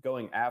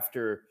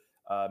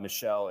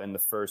Michel in the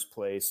first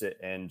place,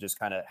 and just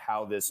kind of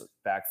how this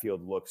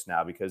backfield looks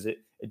now? Because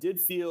it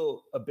did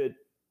feel a bit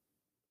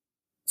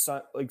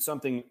like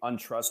something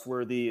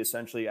untrustworthy.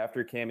 Essentially,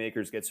 after Cam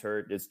Akers gets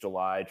hurt, it's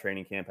July,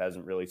 training camp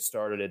hasn't really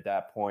started at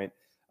that point.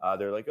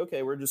 They're like,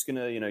 okay, we're just going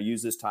to,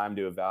 use this time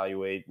to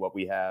evaluate what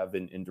we have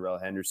in Darrell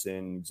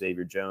Henderson,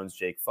 Xavier Jones,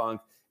 Jake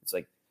Funk. It's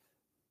like,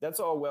 that's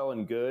all well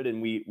and good.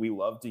 And we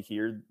love to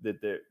hear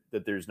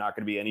that there's not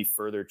going to be any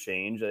further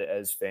change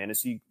as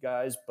fantasy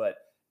guys. But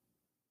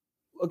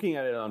looking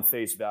at it on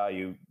face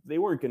value, they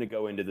weren't going to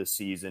go into the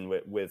season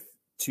with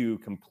two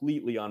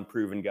completely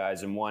unproven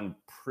guys and one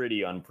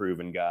pretty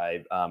unproven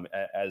guy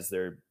as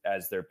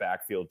their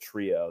backfield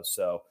trio.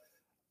 So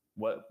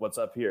what's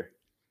up here?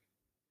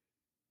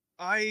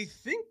 I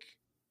think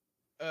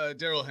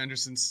Darrell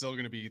Henderson's still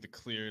going to be the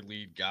clear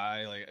lead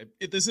guy.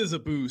 Like this is a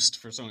boost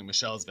for Sony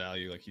Michel's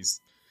value. Like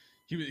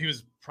he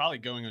was probably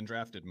going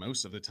undrafted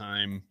most of the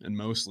time in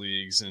most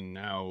leagues, and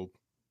now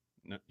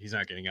he's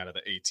not getting out of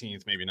the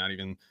 18th, maybe not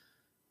even,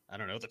 I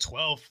don't know, the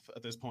 12th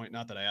at this point.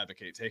 Not that I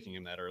advocate taking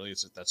him that early.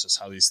 That's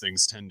just how these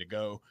things tend to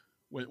go.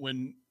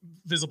 When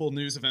visible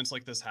news events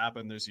like this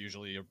happen, there's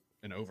usually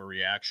an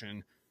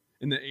overreaction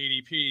in the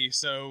ADP.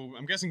 So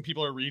I'm guessing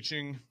people are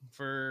reaching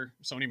for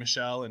Sony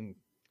Michel, and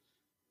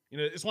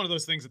it's one of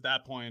those things at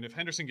that point. If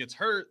Henderson gets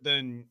hurt,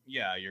 then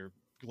yeah, you're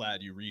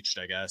glad you reached,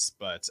 I guess.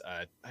 But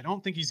I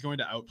don't think he's going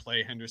to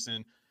outplay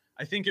Henderson.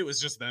 I think it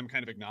was just them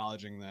kind of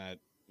acknowledging that,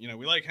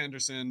 we like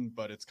Henderson,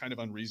 but it's kind of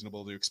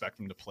unreasonable to expect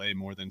him to play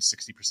more than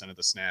 60% of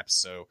the snaps.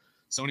 So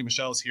Sony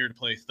Michel's here to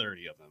play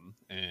 30 of them.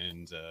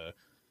 And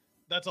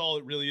that's all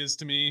it really is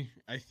to me.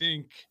 I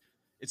think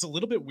it's a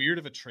little bit weird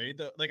of a trade,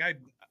 though. Like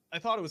I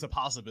thought it was a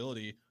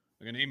possibility.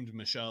 Like I named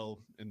Michel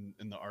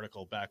in the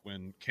article back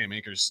when Cam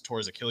Akers tore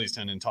his Achilles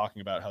tendon,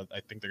 talking about how I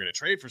think they're going to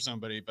trade for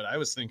somebody. But I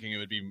was thinking it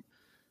would be,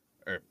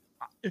 or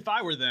if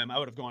I were them, I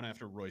would have gone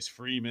after Royce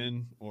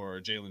Freeman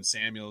or Jalen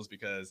Samuels,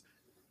 because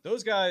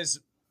those guys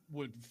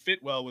would fit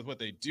well with what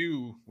they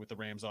do with the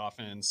Rams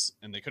offense,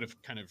 and they could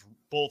have kind of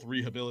both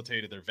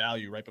rehabilitated their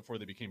value right before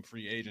they became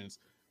free agents.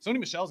 Sony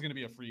Michel's going to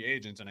be a free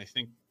agent, and I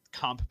think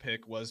comp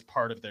pick was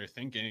part of their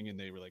thinking, and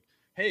they were like,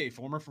 hey,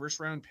 former first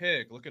round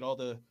pick, look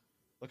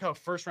how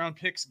first round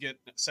picks get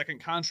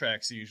second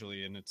contracts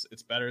usually, and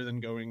it's better than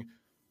going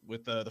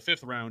with the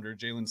fifth rounder,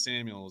 Jalen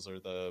Samuels, or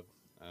the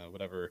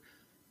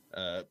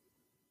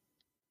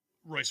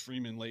Royce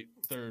Freeman, late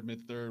third,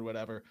 mid third,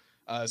 whatever.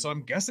 So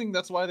I'm guessing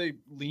that's why they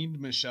leaned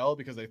Michel,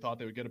 because they thought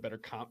they would get a better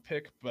comp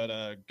pick.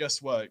 But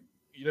guess what?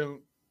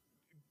 You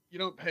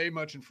don't pay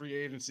much in free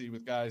agency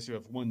with guys who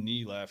have one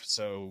knee left,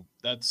 so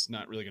that's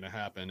not really going to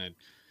happen. And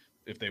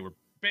if they were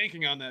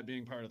banking on that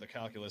being part of the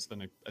calculus,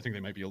 then I think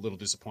they might be a little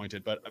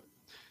disappointed. But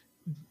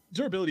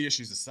durability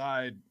issues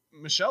aside,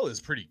 Michel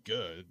is pretty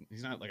good.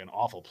 He's not like an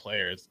awful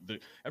player.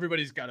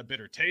 Everybody's got a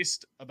bitter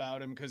taste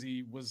about him because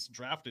he was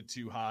drafted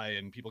too high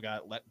and people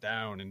got let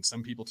down, and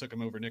some people took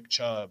him over Nick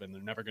Chubb, and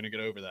they're never going to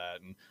get over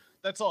that. And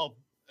that's all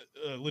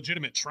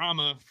legitimate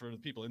trauma for the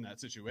people in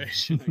that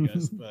situation, I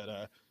guess.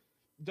 But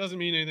doesn't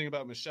mean anything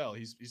about Michel.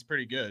 He's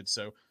pretty good.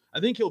 So I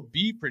think he'll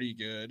be pretty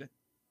good.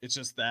 It's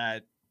just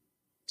that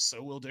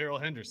so will Darrell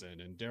Henderson.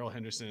 And Darrell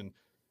Henderson,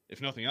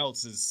 if nothing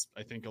else, is,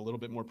 I think, a little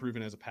bit more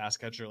proven as a pass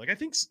catcher. Like I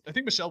think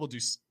Michel will do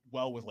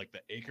well with like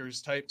the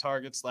Akers type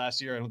targets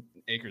last year.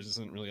 Akers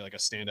isn't really like a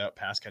standout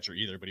pass catcher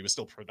either, but he was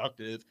still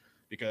productive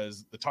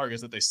because the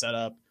targets that they set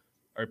up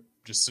are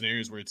just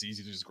scenarios where it's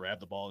easy to just grab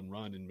the ball and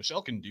run. And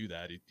Michel can do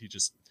that. He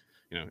just,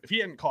 if he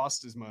hadn't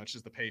cost as much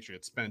as the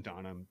Patriots spent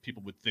on him,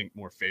 people would think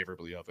more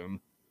favorably of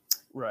him.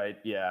 Right.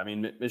 Yeah. I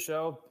mean,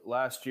 Michel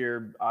last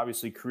year,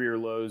 obviously career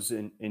lows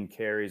in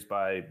carries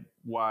by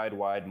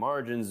wide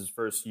margins. His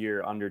first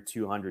year under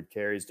 200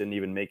 carries, didn't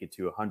even make it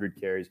to 100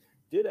 carries,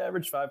 did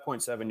average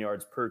 5.7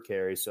 yards per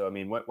carry. So, I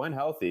mean, when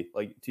healthy,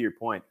 like to your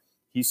point,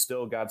 he's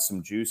still got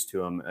some juice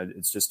to him.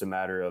 It's just a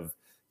matter of,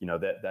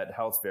 that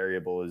health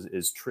variable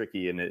is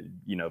tricky, and it,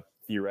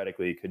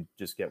 theoretically it could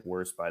just get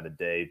worse by the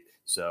day.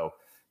 So,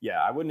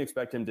 yeah, I wouldn't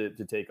expect him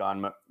to take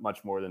on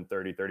much more than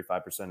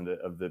 35%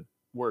 of the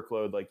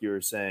workload, like you were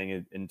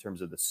saying, in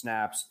terms of the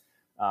snaps.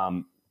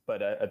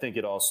 But I think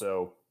it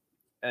also,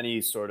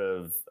 any sort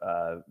of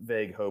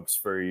vague hopes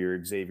for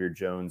your Xavier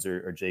Jones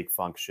or Jake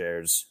Funk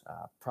shares,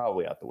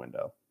 probably out the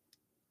window.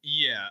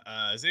 Yeah,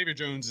 Xavier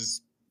Jones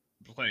is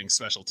playing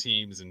special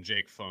teams, and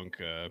Jake Funk,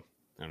 I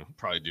don't know,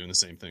 probably doing the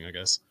same thing, I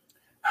guess.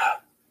 I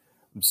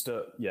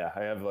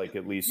have like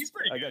at least. He's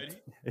pretty good.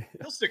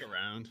 He'll stick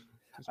around.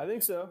 I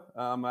think so.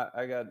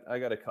 I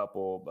got a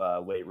couple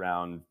late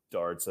round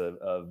darts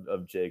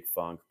of Jake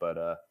Funk, but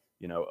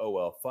oh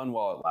well, fun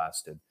while it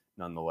lasted,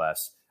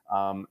 nonetheless.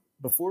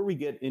 Before we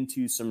get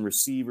into some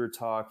receiver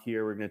talk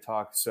here, we're going to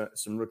talk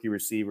some rookie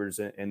receivers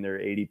and their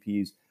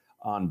ADPs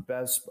on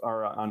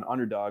on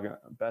Underdog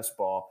Best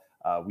Ball.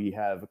 We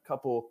have a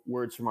couple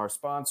words from our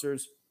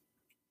sponsors.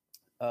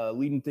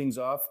 Leading things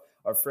off,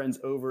 our friends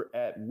over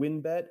at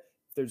WinBet.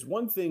 If there's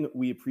one thing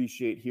we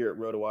appreciate here at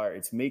RotoWire,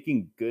 it's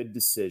making good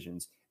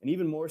decisions, and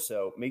even more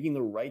so, making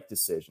the right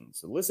decisions.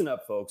 So listen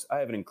up, folks. I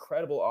have an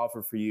incredible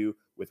offer for you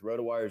with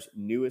RotoWire's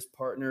newest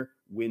partner,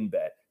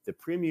 WinBet, the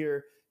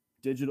premier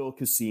digital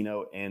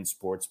casino and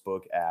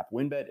sportsbook app.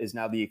 WinBet is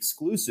now the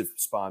exclusive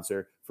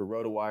sponsor for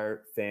RotoWire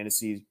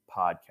Fantasy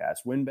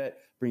Podcast. WinBet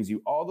brings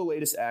you all the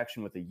latest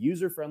action with a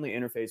user-friendly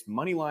interface,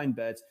 moneyline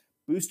bets,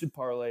 boosted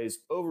parlays,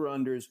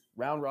 over-unders,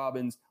 round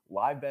robins,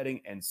 live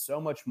betting, and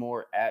so much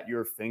more at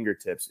your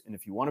fingertips. And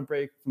if you want to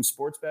break from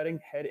sports betting,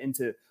 head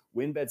into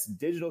WinBet's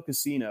digital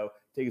casino,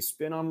 take a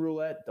spin on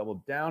roulette,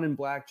 double down in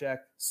blackjack,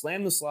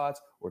 slam the slots,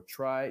 or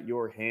try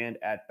your hand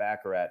at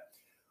Baccarat.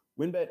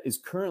 WinBet is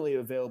currently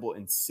available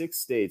in 6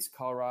 states: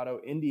 Colorado,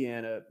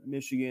 Indiana,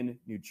 Michigan,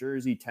 New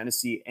Jersey,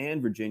 Tennessee,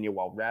 and Virginia,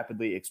 while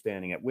rapidly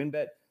expanding. At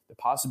WinBet, the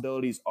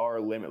possibilities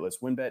are limitless.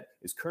 WinBet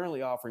is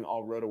currently offering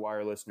all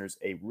RotoWire listeners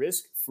a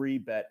risk-free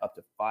bet up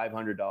to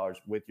 $500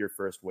 with your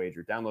first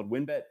wager. Download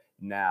WinBet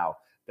now.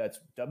 That's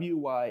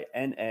WYNNBET.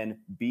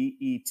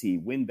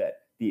 WinBet,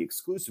 the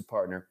exclusive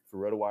partner for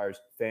RotoWire's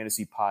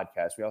Fantasy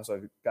Podcast. We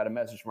also got a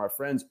message from our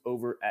friends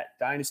over at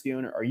Dynasty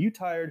Owner. Are you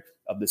tired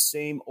of the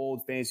same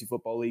old fantasy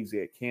football leagues that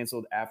get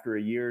canceled after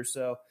a year or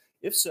so?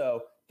 If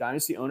so,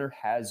 Dynasty Owner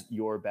has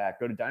your back.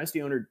 Go to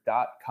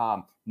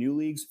dynastyowner.com. New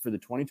leagues for the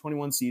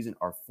 2021 season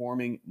are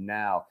forming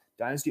now.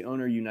 Dynasty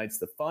Owner unites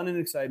the fun and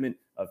excitement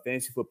of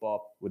fantasy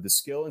football with the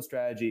skill and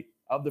strategy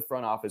of the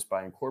front office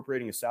by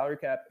incorporating a salary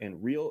cap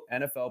and real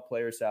NFL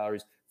player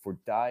salaries for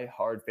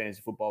die-hard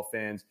fantasy football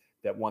fans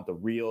that want the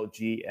real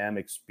GM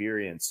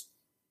experience.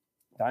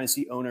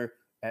 Dynasty Owner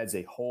adds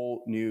a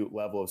whole new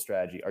level of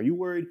strategy. Are you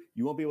worried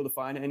you won't be able to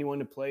find anyone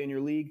to play in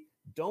your league?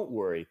 Don't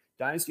worry.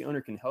 Dynasty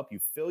Owner can help you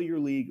fill your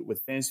league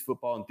with fantasy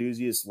football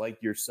enthusiasts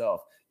like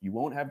yourself. You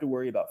won't have to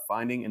worry about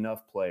finding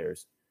enough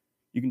players.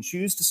 You can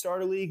choose to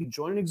start a league,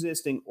 join an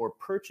existing, or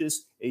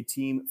purchase a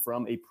team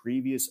from a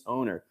previous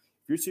owner.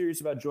 If you're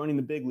serious about joining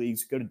the big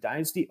leagues, go to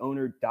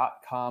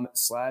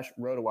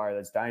dynastyowner.com/RotoWire.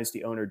 That's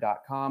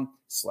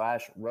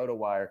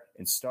dynastyowner.com/RotoWire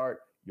and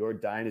start your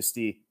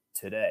dynasty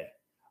today.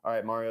 All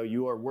right, Mario,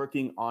 you are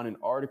working on an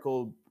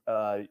article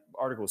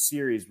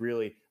series,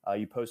 really.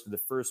 You posted the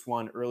first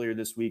one earlier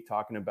this week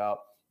talking about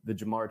the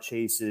Jamar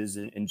Chases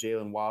and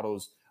Jalen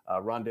Waddles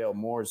Rondale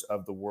Moores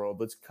of the world.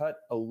 Let's cut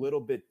a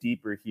little bit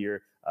deeper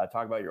here.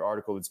 Talk about your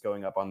article that's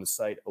going up on the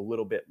site a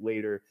little bit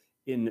later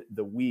in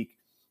the week,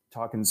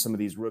 talking to some of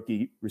these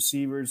rookie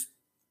receivers.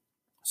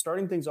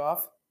 Starting things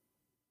off,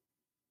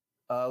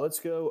 let's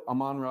go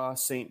Amon-Ra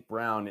St.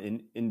 Brown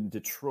in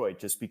Detroit,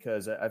 just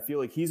because I feel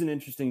like he's an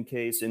interesting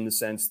case in the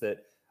sense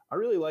that I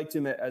really liked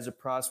him as a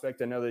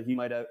prospect. I know that he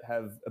might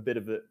have a bit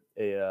of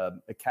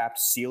a capped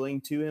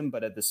ceiling to him,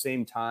 but at the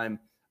same time,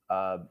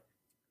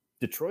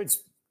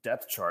 Detroit's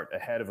depth chart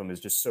ahead of him is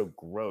just so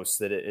gross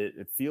that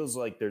it feels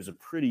like there's a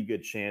pretty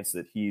good chance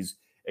that he's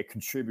a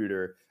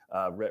contributor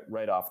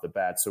right off the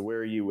bat. So where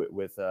are you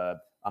with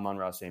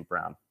Amon-Ra St.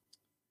 Brown?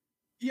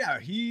 Yeah,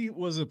 he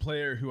was a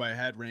player who I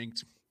had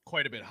ranked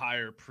quite a bit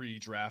higher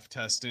pre-draft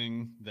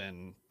testing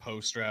than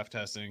post-draft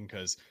testing,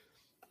 because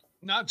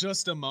not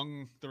just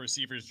among the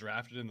receivers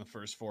drafted in the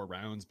first 4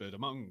 rounds, but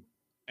among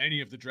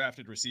any of the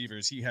drafted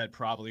receivers, he had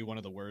probably one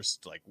of the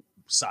worst like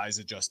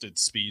size-adjusted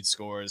speed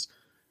scores.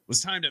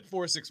 Was timed at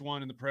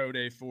 4.61 in the pro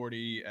day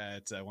 40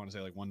 at I want to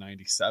say like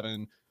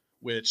 197,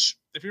 which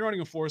if you're running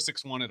a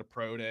 4.61 at a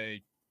pro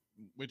day,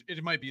 which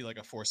it might be like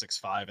a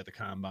 4.65 at the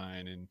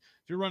combine, and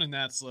if you're running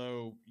that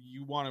slow,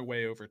 you want to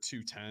weigh over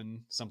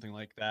 210, something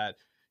like that.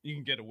 You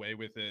can get away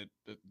with it,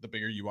 the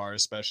bigger you are,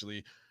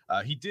 especially.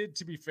 He did,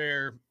 to be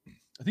fair,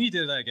 I think he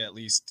did like at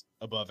least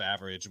above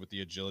average with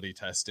the agility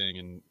testing,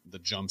 and the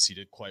jumps he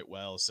did quite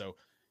well. So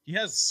he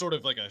has sort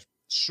of like a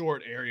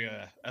short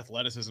area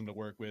athleticism to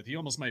work with. He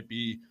almost might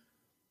be,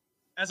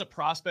 as a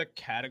prospect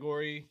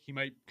category, he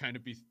might kind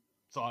of be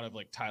thought of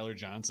like Tyler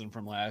Johnson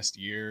from last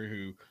year,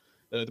 who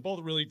they're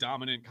both really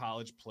dominant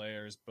college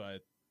players,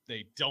 but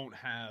they don't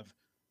have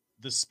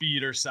the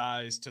speed or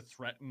size to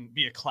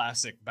be a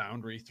classic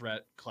boundary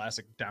threat,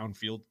 classic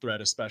downfield threat,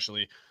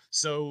 especially.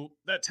 So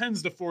that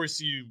tends to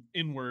force you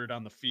inward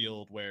on the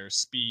field where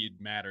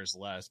speed matters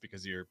less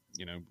because you're,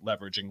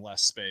 leveraging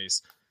less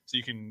space. So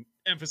you can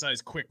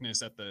emphasize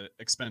quickness at the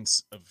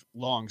expense of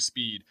long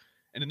speed.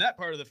 And in that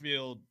part of the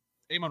field,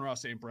 Amon-Ra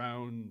St.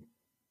 Brown,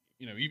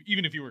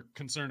 even if you were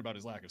concerned about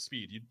his lack of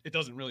speed, it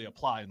doesn't really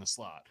apply in the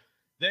slot.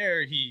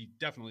 There, he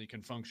definitely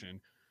can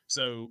function.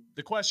 So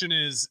the question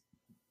is,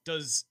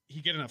 does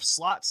he get enough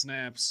slot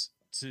snaps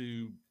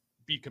to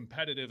be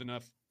competitive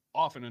enough,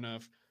 often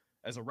enough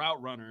as a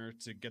route runner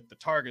to get the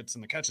targets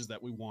and the catches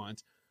that we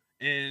want?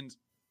 And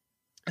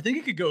I think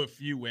it could go a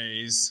few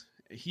ways.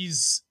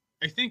 He's,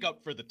 I think,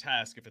 up for the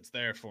task if it's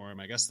there for him.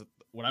 I guess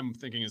what I'm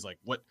thinking is like,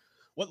 what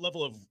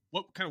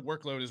kind of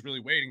workload is really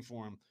waiting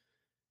for him?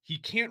 He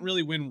can't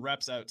really win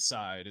reps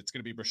outside. It's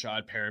going to be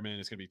Brashad Perriman.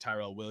 It's going to be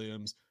Tyrell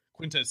Williams.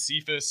 Quintez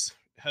Cephas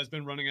has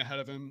been running ahead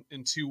of him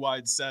in 2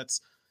 wide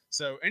sets.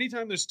 So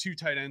anytime there's 2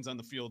 tight ends on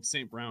the field,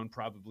 St. Brown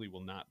probably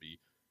will not be.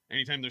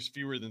 Anytime there's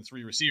fewer than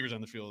 3 receivers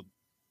on the field,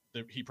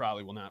 he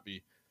probably will not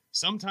be.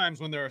 Sometimes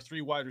when there are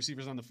 3 wide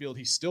receivers on the field,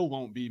 he still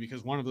won't be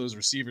because one of those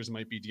receivers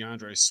might be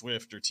DeAndre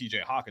Swift or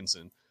TJ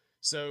Hawkinson.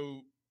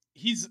 So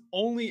he's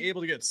only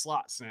able to get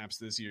slot snaps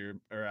this year,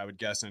 or I would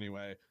guess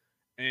anyway.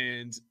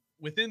 And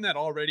within that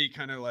already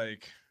kind of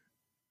like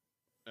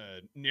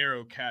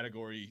narrow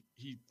category,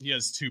 he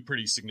has 2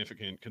 pretty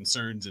significant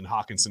concerns in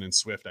Hawkinson and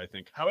Swift, I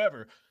think.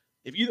 However,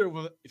 if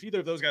either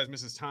of those guys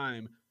misses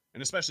time,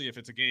 and especially if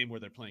it's a game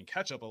where they're playing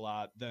catch up a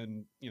lot,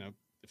 then,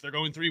 if they're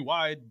going 3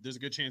 wide, there's a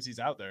good chance he's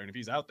out there. And if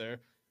he's out there,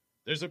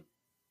 there's a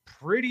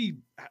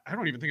I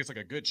don't even think it's like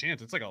a good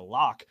chance. It's like a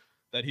lock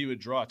that he would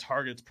draw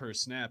targets per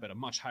snap at a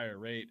much higher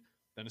rate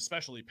than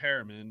especially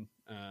Perriman,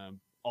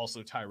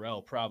 also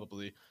Tyrell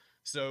probably.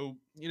 So,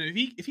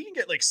 if he can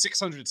get like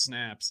 600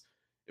 snaps,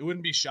 it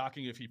wouldn't be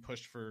shocking if he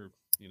pushed for,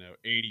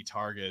 80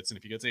 targets. And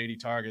if he gets 80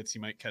 targets, he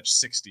might catch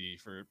 60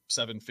 for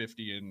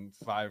 750 and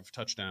 5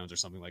 touchdowns or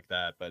something like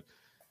that. But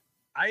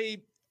I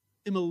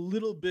am a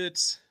little bit,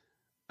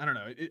 I don't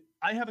know.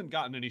 I haven't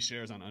gotten any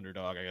shares on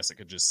Underdog, I guess I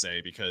could just say,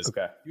 because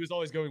he was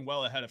always going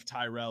well ahead of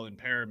Tyrell and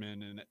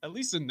Perriman. And at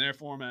least in their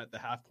format, the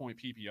half-point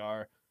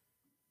PPR,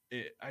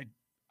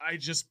 I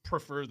just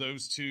prefer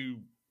those 2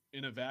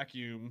 in a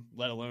vacuum,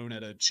 let alone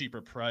at a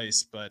cheaper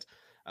price. But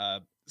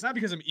it's not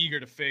because I'm eager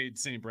to fade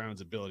St.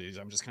 Brown's abilities.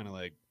 I'm just kind of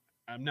like,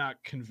 I'm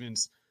not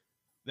convinced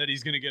that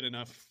he's going to get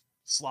enough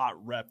slot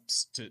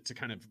reps to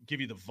kind of give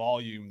you the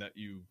volume that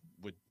you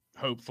would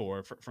hope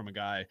for from a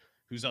guy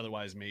who's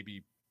otherwise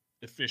maybe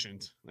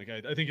efficient. Like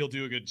I think he'll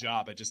do a good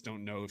job. I just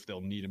don't know if they'll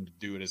need him to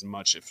do it as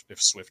much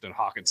if Swift and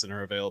Hawkinson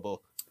are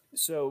available.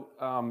 So,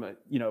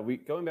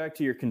 going back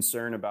to your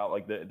concern about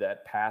like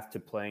that path to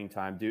playing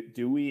time,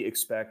 do we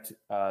expect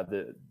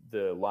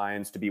the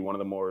Lions to be one of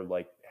the more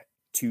like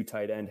 2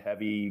 tight end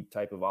heavy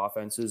type of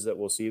offenses that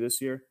we'll see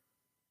this year?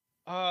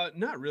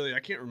 Not really. I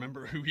can't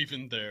remember who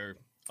even their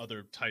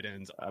other tight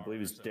ends are. I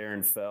believe it's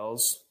Darren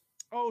Fells.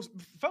 Oh,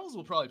 Fells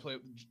will probably play.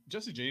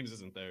 Jesse James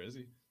isn't there, is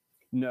he?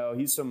 No,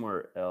 he's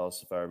somewhere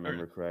else, if I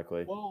remember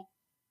correctly. Well,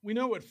 we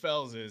know what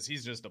Fells is.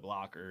 He's just a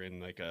blocker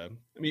and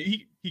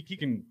he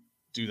can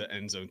do the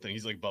end zone thing.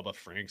 He's like Bubba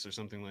Franks or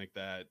something like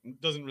that.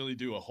 Doesn't really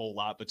do a whole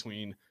lot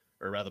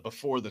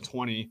before the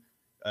 20,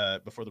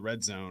 before the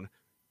red zone.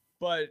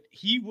 but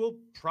he will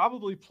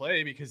probably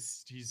play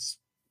because he's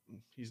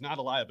not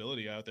a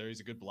liability out there. He's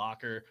a good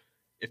blocker.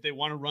 If they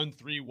want to run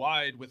 3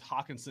 wide with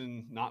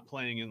Hawkinson not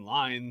playing in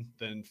line,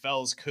 then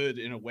Fells could,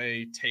 in a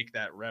way, take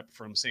that rep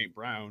from St.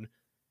 Brown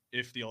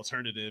if the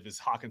alternative is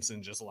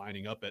Hawkinson just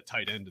lining up at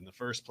tight end in the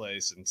first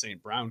place and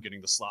St. Brown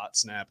getting the slot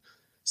snap.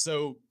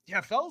 So,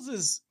 yeah, Fells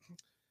is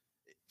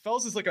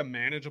like a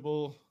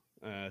manageable,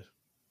 or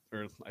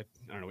I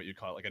don't know what you'd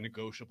call it, like a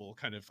negotiable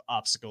kind of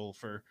obstacle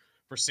for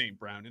St.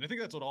 Brown. And I think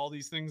that's what all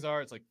these things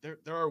are. It's like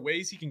there are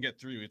ways he can get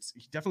through.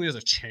 He definitely has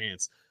a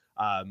chance.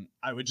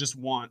 I would just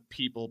want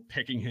people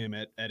picking him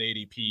at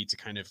ADP to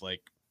kind of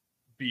like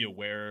be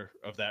aware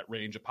of that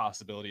range of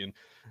possibility. And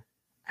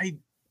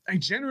I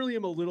generally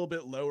am a little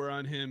bit lower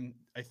on him,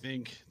 I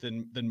think,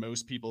 than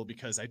most people,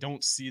 because I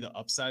don't see the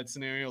upside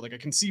scenario. Like I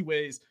can see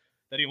ways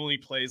that he only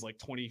plays like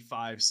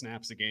 25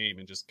 snaps a game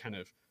and just kind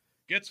of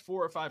gets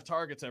 4 or 5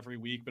 targets every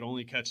week, but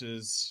only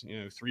catches,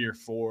 3 or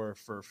 4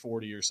 for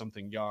 40 or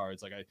something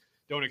yards. Like I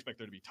don't expect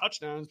there to be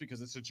touchdowns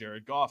because it's a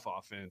Jared Goff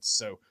offense.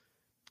 So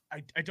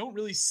I don't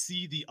really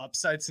see the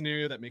upside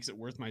scenario that makes it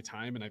worth my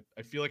time. And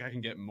I feel like I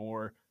can get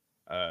more,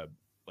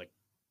 like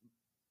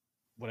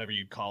whatever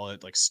you'd call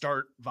it, like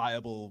start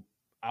viable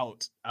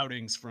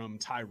outings from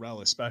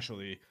Tyrell,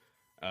 especially.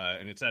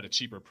 And it's at a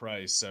cheaper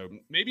price. So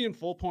maybe in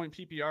full point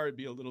PPR, it'd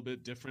be a little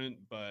bit different,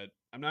 but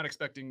I'm not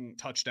expecting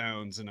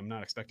touchdowns and I'm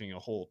not expecting a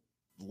whole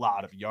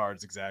lot of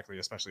yards exactly,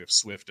 especially if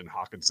Swift and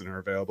Hawkinson are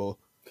available.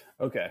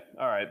 Okay.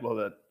 All right.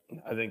 Well,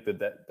 I think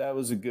that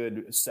was a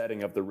good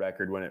setting of the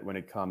record when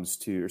it comes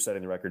to, or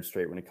setting the record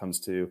straight when it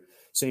comes to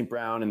St.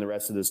 Brown and the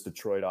rest of this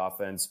Detroit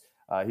offense.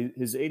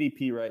 His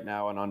ADP right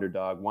now on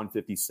Underdog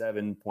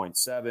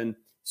 157.7.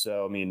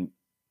 So I mean,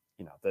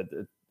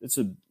 that it's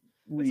a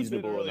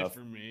reasonable enough for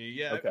me.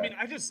 Yeah. Okay. I mean,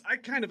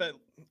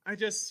 I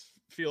just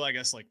feel, I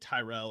guess, like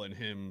Tyrell and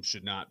him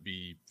should not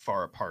be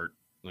far apart.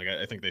 Like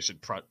I think they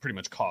should pretty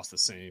much cost the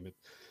same.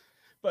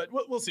 But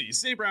we'll see.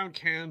 St. Brown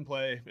can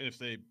play. If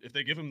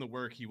they give him the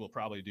work, he will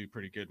probably do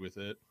pretty good with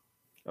it.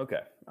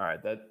 Okay. All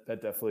right. That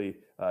definitely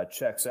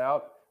checks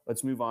out.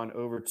 Let's move on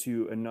over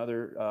to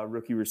another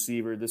rookie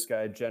receiver. This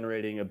guy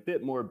generating a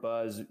bit more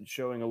buzz,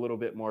 showing a little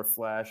bit more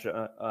flash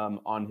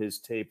on his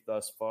tape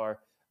thus far.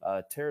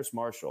 Terrace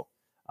Marshall.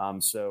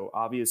 So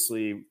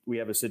obviously we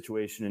have a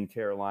situation in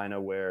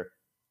Carolina where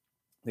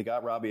they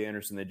got Robbie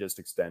Anderson. They just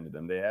extended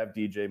him. They have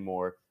DJ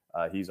Moore.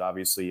 He's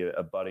obviously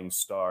a budding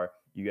star.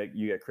 You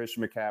get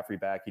Christian McCaffrey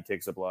back. He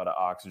takes up a lot of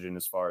oxygen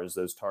as far as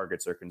those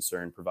targets are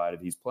concerned, provided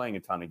he's playing a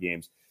ton of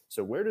games.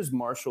 So where does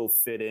Marshall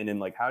fit in?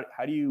 And like, how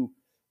do you,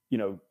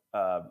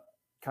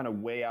 kind of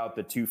weigh out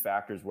the two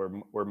factors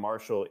where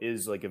Marshall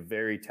is like a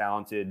very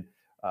talented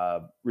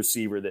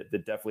receiver that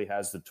definitely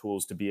has the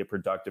tools to be a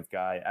productive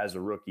guy as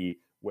a rookie,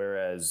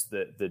 whereas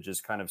the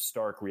just kind of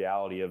stark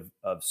reality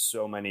of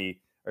so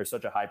many or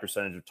such a high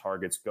percentage of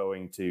targets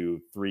going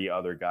to 3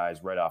 other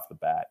guys right off the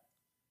bat.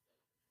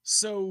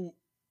 So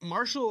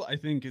Marshall, I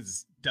think,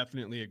 is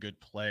definitely a good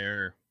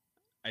player.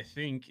 I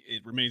think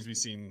it remains to be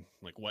seen,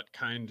 like, what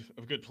kind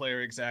of good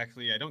player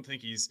exactly. I don't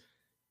think he's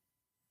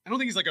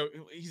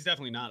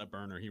definitely not a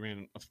burner.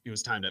 He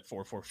was timed at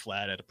 4.4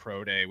 flat at a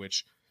pro day,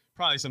 which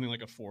probably something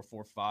like a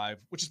 4.45,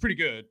 which is pretty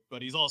good,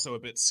 but he's also a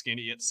bit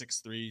skinny at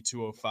 6'3",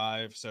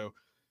 205. So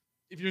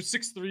if you're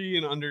 6'3"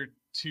 and under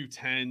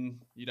 210,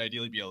 you'd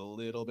ideally be a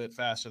little bit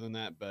faster than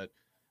that, but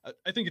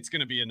I think it's going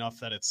to be enough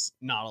that it's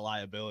not a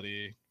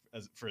liability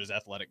for his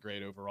athletic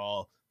grade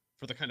overall,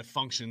 for the kind of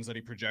functions that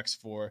he projects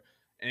for.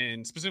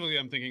 And specifically,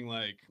 I'm thinking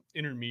like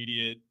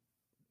intermediate.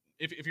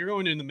 If you're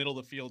going in the middle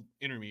of the field,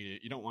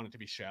 intermediate, you don't want it to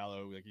be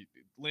shallow. Like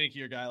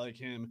lankier guy like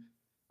him,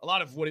 a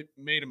lot of what it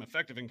made him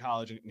effective in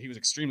college, and he was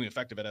extremely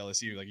effective at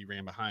LSU. Like he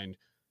ran behind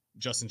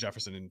Justin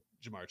Jefferson and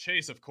Jamar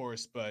Chase, of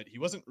course, but he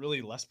wasn't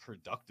really less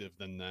productive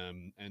than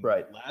them. And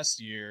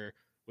last year,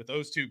 with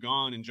those two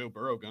gone and Joe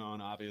Burrow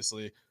gone,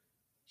 obviously,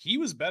 he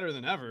was better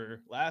than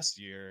ever last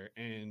year.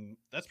 And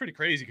that's pretty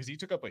crazy because he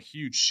took up a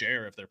huge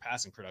share of their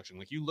passing production.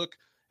 Like you look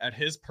at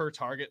his per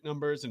target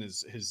numbers and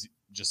his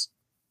just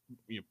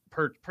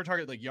per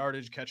target, like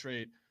yardage, catch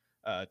rate,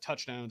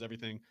 touchdowns,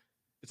 everything.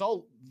 It's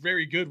all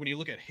very good when you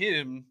look at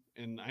him.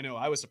 And I know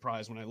I was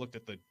surprised when I looked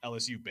at the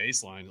LSU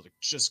baseline. It was like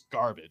just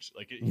garbage.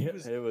 Like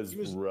it was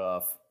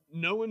rough.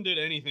 No one did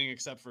anything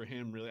except for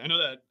him, really. I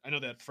know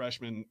that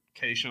freshman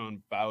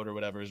Keyshawn Bout or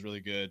whatever is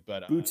really good,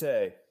 but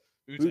Butte.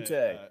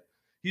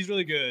 He's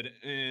really good.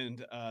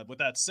 And with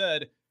that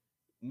said,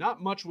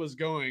 not much was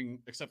going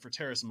except for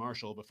Terrace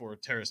Marshall before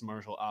Terrace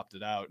Marshall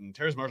opted out, and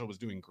Terrace Marshall was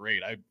doing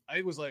great.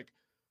 I was like,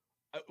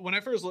 when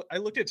I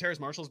looked at Terrace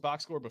Marshall's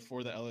box score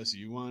before the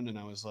LSU one, and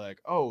I was like,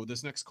 oh,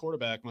 this next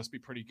quarterback must be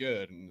pretty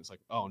good. And it's like,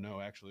 oh no,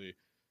 actually,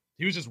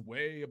 he was just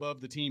way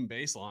above the team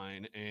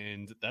baseline,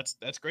 and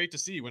that's great to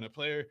see when a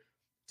player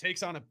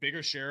takes on a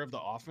bigger share of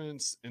the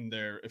offense and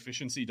their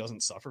efficiency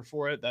doesn't suffer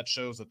for it. That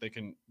shows that they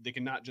can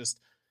not just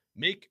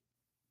make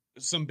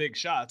some big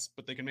shots,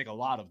 but they can make a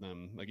lot of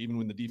them. Like even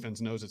when the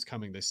defense knows it's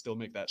coming, they still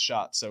make that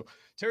shot. So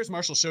Terrace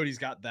Marshall showed he's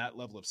got that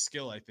level of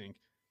skill, I think.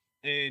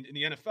 And in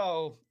the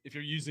NFL, if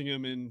you're using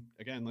him in,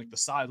 again, like the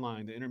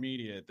sideline, the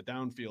intermediate, the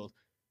downfield,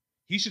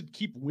 he should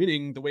keep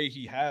winning the way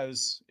he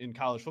has in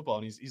college football.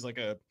 And he's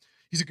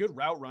a good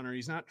route runner.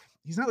 He's not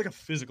like a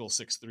physical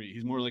 6'3".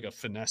 He's more like a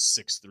finesse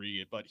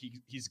 6'3", but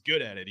he's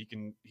good at it. He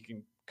can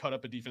cut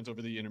up a defense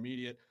over the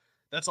intermediate.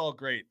 That's all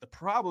great. The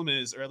problem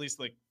is, or at least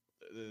like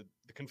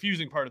the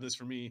confusing part of this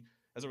for me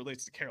as it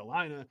relates to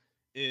Carolina,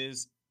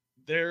 is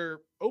their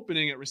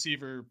opening at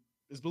receiver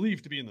is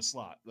believed to be in the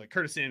slot. Like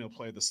Curtis Samuel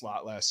played the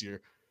slot last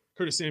year.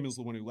 Curtis Samuel's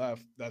the one who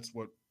left. That's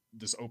what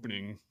this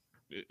opening,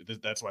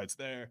 that's why it's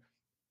there.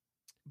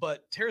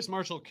 But Terrace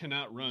Marshall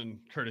cannot run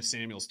Curtis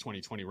Samuel's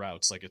 2020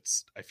 routes.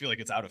 I feel like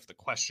it's out of the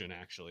question,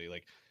 actually.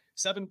 Like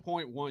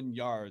 7.1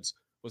 yards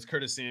was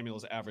Curtis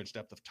Samuel's average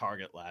depth of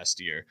target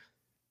last year.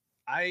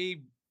 I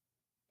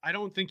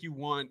don't think you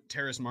want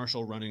Terrace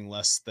Marshall running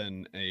less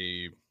than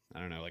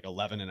like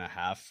 11 and a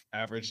half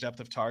average depth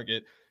of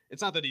target.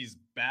 It's not that he's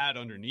bad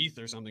underneath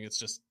or something. It's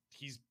just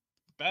he's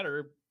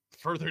better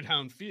further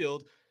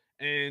downfield.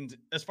 And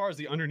as far as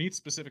the underneath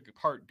specific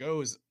part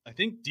goes, I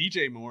think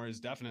DJ Moore is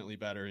definitely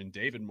better and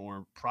David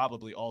Moore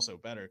probably also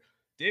better.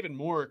 David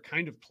Moore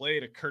kind of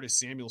played a Curtis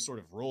Samuel sort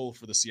of role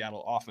for the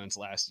Seattle offense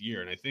last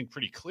year. And I think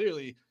pretty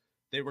clearly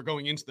they were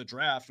going into the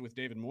draft with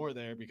David Moore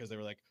there because they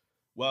were like,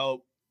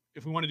 well,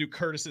 if we want to do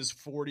Curtis's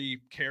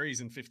 40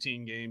 carries in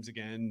 15 games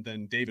again,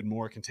 then David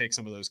Moore can take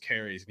some of those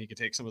carries and he can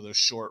take some of those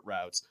short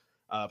routes.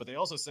 But they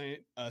also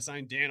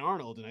signed Dan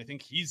Arnold, and I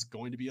think he's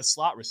going to be a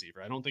slot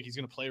receiver. I don't think he's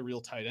going to play a real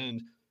tight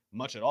end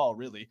much at all,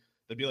 really.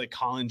 That'd be like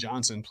Colin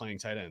Johnson playing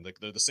tight end. Like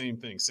they're the same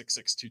thing, 6'6",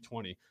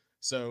 220.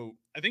 So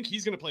I think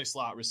he's going to play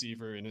slot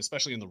receiver, and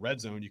especially in the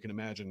red zone, you can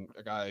imagine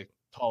a guy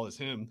tall as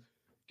him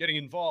getting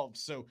involved.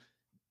 So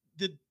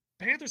the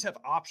Panthers have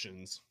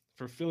options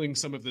for filling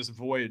some of this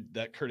void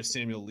that Curtis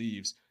Samuel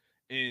leaves.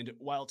 And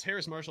while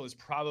Terrace Marshall is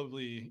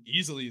probably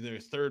easily their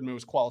third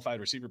most qualified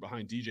receiver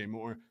behind DJ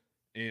Moore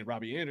and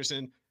Robbie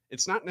Anderson,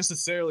 it's not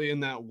necessarily in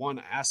that one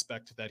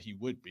aspect that he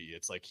would be.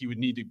 It's like he would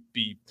need to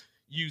be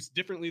used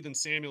differently than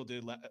Samuel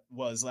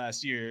was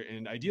last year,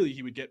 and ideally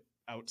he would get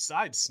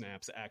outside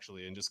snaps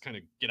actually and just kind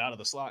of get out of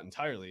the slot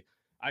entirely,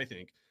 I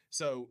think.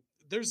 So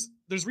there's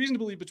reason to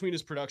believe between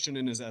his production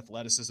and his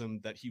athleticism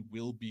that he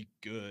will be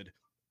good.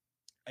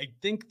 I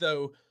think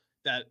though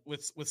that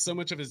with so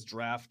much of his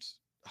draft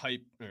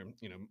hype or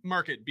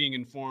market being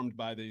informed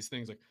by these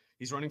things, like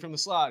he's running from the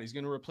slot, he's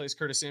going to replace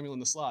Curtis Samuel in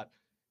the slot.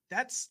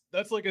 That's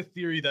like a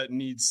theory that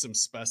needs some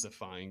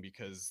specifying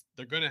because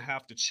they're going to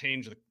have to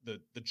change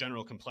the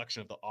general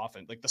complexion of the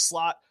offense. Like the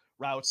slot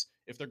routes,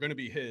 if they're going to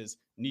be his,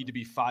 need to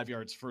be 5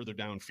 yards further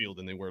downfield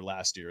than they were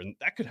last year. And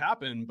that could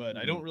happen, but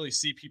I don't really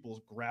see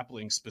people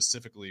grappling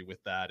specifically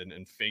with that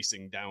and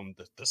facing down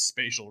the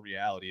spatial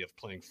reality of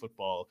playing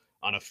football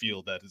on a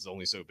field that is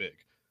only so big.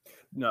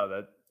 No,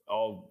 that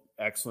all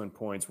excellent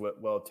points.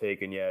 Well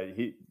taken. Yeah.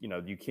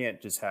 You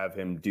can't just have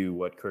him do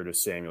what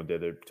Curtis Samuel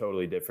did. They're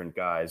totally different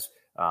guys.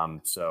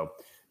 So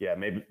yeah,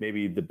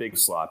 maybe the big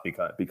slot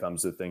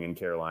becomes the thing in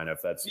Carolina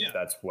if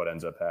that's what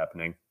ends up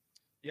happening.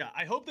 Yeah,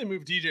 I hope they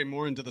move DJ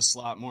Moore into the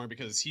slot more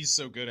because he's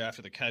so good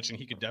after the catch and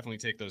he could definitely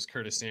take those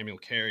Curtis Samuel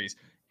carries.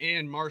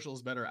 And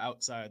Marshall's better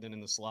outside than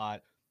in the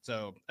slot.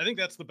 So I think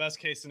that's the best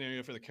case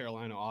scenario for the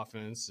Carolina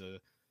offense.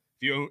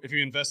 If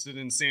you invested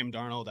in Sam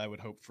Darnold, I would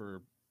hope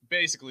for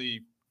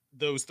basically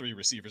those three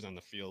receivers on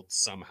the field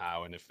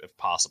somehow, and if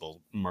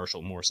possible,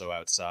 Marshall more so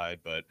outside.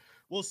 But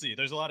we'll see.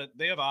 There's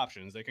they have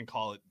options. They can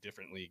call it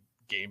differently,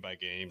 game by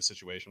game,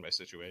 situation by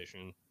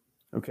situation.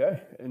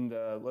 Okay, and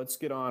let's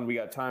get on. We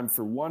got time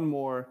for one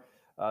more,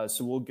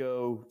 so we'll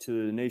go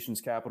to the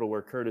nation's capital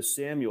where Curtis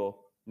Samuel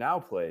now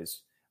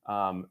plays.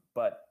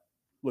 But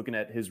looking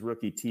at his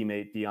rookie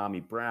teammate,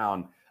 Dyami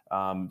Brown,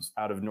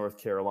 out of North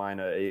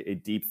Carolina, a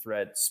deep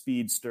threat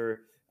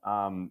speedster.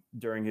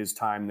 During his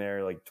time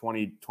there, like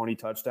 20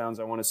 touchdowns,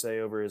 I want to say,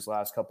 over his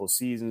last couple of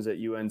seasons at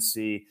UNC.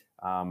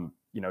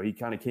 He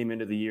kind of came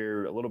into the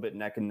year a little bit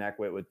neck and neck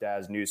with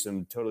Daz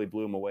Newsome, totally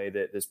blew him away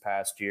this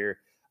past year.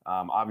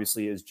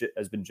 Obviously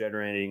has been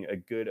generating a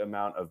good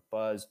amount of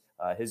buzz.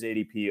 His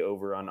ADP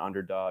over on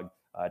Underdog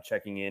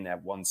checking in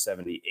at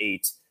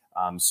 178.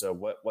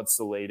 So what's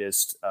the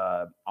latest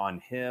on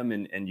him?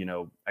 And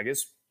I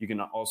guess you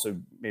can also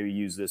maybe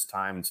use this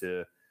time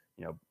to,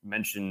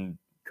 mention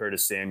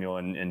Curtis Samuel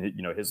and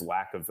his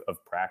lack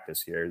of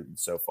practice here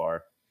so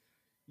far.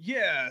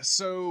 Yeah,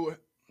 so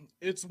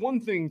it's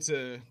one thing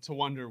to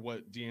wonder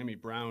what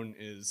Dyami Brown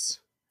is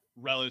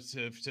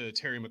relative to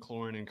Terry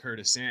McLaurin and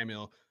Curtis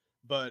Samuel,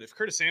 but if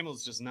Curtis Samuel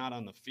is just not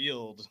on the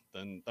field,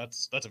 then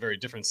that's a very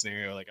different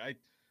scenario. Like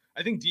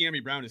I think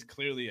Dyami Brown is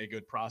clearly a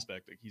good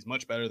prospect. Like he's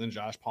much better than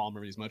Josh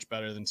Palmer. He's much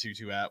better than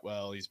Tutu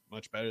Atwell. He's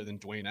much better than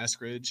Dwayne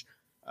Eskridge.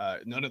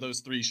 None of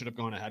those three should have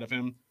gone ahead of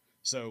him.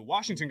 So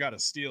Washington got a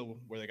steal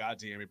where they got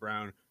Dyami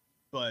Brown,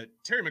 but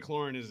Terry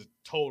McLaurin is a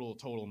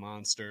total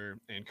monster.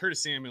 And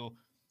Curtis Samuel,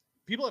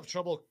 people have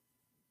trouble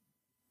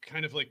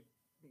kind of like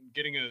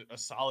getting a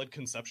solid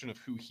conception of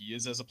who he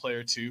is as a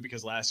player too,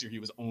 because last year he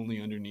was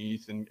only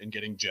underneath and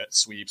getting jet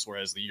sweeps,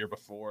 whereas the year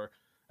before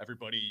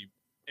everybody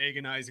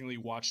agonizingly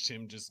watched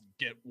him just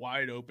get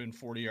wide open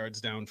 40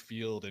 yards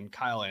downfield and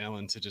Kyle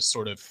Allen to just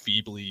sort of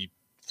feebly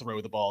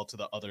throw the ball to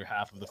the other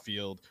half of the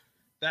field.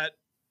 That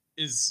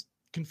is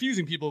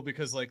confusing people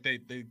because like they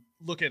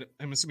look at,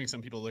 I'm assuming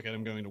some people look at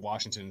him going to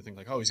Washington and think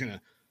like, oh, he's going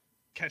to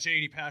catch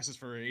 80 passes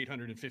for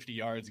 850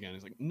 yards again.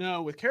 It's like,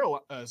 no, with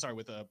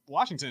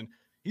Washington,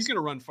 he's going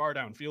to run far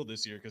downfield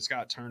this year because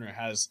Scott Turner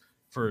has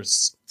for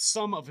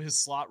some of his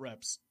slot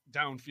reps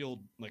downfield,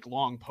 like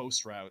long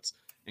post routes.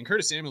 And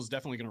Curtis Samuel's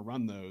definitely going to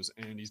run those,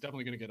 and he's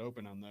definitely going to get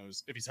open on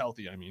those if he's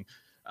healthy. I mean,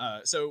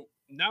 so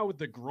now with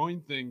the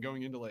groin thing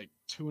going into like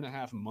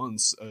 2.5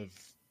 months of,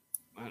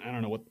 I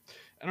don't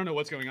know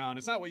what's going on.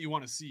 It's not what you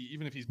want to see,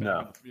 even if he's been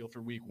on the field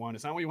for week 1.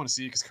 It's not what you want to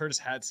see because Curtis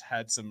has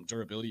had some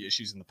durability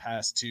issues in the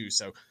past too.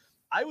 So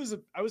I was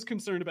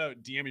concerned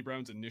about Dyami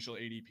Brown's initial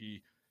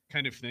ADP,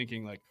 kind of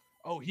thinking like,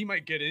 oh, he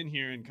might get in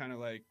here and kind of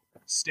like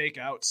stake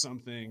out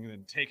something and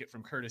then take it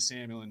from Curtis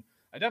Samuel. And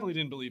I definitely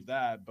didn't believe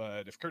that.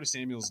 But if Curtis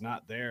Samuel's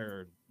not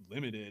there,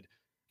 limited,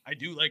 I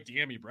do like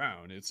Dyami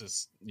Brown. It's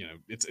just,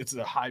 it's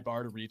a high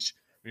bar to reach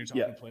when you're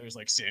talking players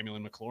like Samuel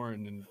and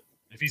McLaurin. And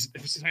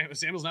if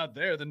Samuel's not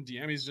there, then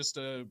Dyami's just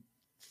a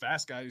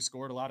fast guy who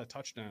scored a lot of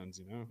touchdowns,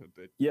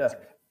 It's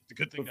a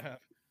good thing to have.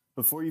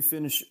 Before you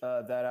finish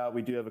that out,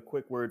 we do have a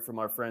quick word from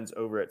our friends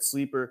over at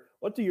Sleeper.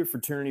 What do your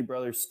fraternity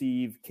brother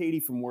Steve, Katie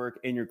from work,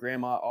 and your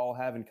grandma all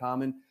have in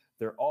common?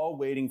 They're all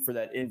waiting for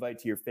that invite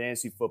to your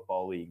fantasy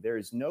football league. There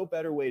is no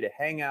better way to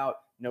hang out,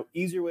 no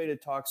easier way to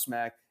talk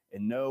smack,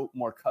 and no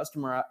more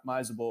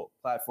customizable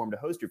platform to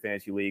host your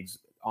fantasy leagues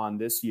on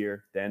this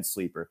year than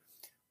Sleeper.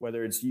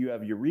 Whether it's you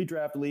have your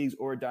redraft leagues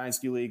or a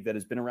dynasty league that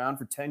has been around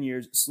for 10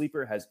 years,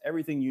 Sleeper has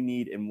everything you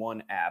need in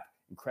one app.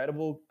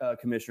 Incredible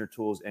commissioner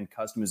tools and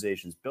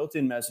customizations,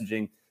 built-in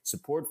messaging,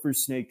 support for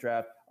snake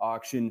draft,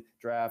 auction,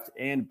 draft,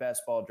 and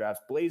best ball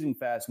drafts, blazing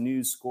fast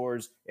news,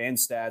 scores, and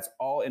stats,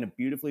 all in a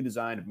beautifully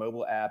designed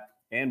mobile app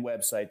and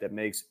website that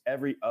makes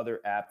every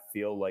other app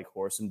feel like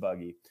horse and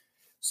buggy.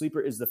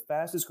 Sleeper is the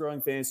fastest growing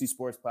fantasy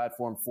sports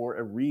platform for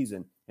a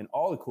reason, and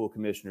all the cool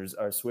commissioners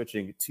are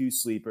switching to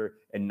Sleeper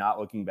and not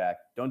looking back.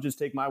 Don't just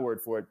take my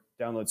word for it.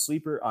 Download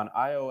Sleeper on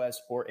iOS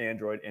or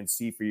Android and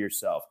see for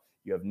yourself.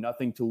 You have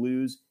nothing to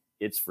lose.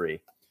 It's free.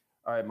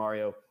 All right,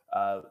 Mario,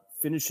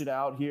 finish it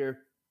out here.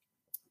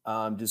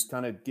 Just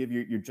kind of give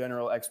your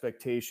general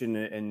expectation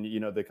and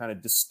the kind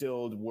of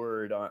distilled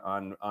word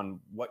on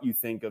what you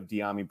think of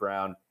Dyami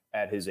Brown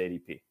at his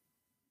ADP.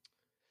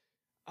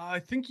 I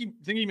think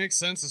he makes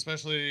sense,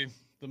 especially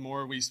the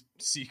more we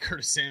see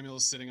Curtis Samuel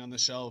sitting on the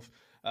shelf.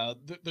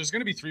 There's going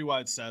to be 3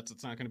 wide sets.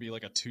 It's not going to be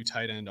like a 2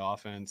 tight end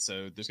offense.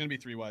 So there's going to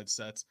be 3 wide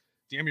sets.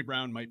 Dyami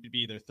Brown might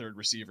be their third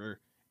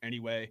receiver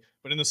anyway,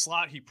 but in the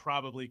slot, he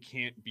probably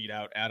can't beat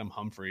out Adam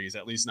Humphries,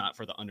 at least not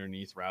for the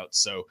underneath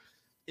routes. So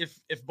if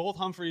both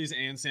Humphries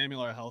and Samuel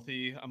are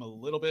healthy, I'm a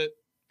little bit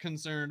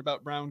concerned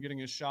about Brown getting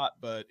his shot,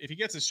 but if he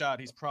gets his shot,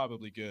 he's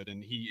probably good.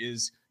 And he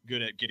is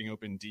good at getting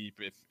open deep.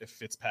 If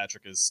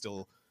Fitzpatrick is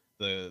still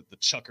the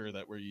chucker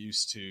that we're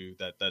used to,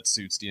 that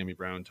suits Dyami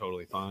Brown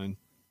totally fine.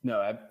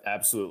 No,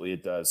 absolutely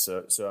it does.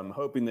 So I'm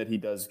hoping that he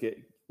does get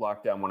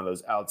locked down one of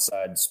those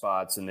outside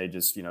spots and they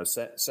just,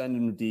 send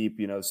him deep,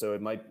 so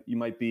you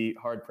might be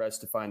hard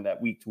pressed to find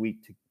that week to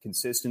week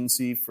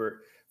consistency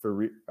for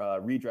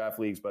redraft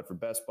leagues, but for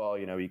best ball,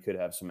 he could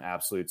have some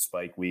absolute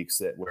spike weeks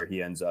where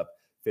he ends up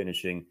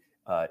finishing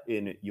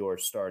in your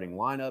starting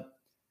lineup.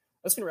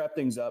 That's going to wrap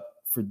things up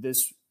for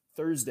this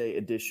Thursday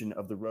edition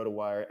of the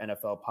RotoWire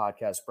NFL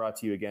podcast, brought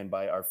to you again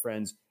by our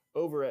friends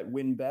over at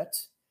WinBet.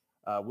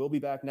 We'll be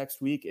back next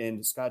week,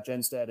 and Scott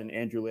Genstad and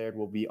Andrew Laird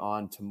will be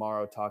on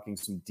tomorrow talking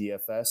some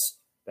DFS.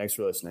 Thanks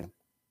for listening.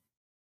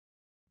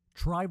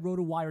 Try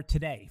RotoWire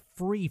today,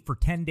 free for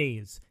 10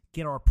 days.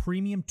 Get our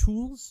premium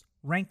tools,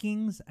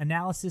 rankings,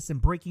 analysis,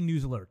 and breaking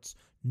news alerts.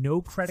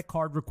 No credit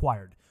card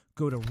required.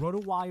 Go to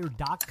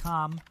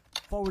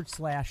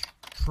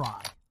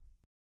rotowire.com/try.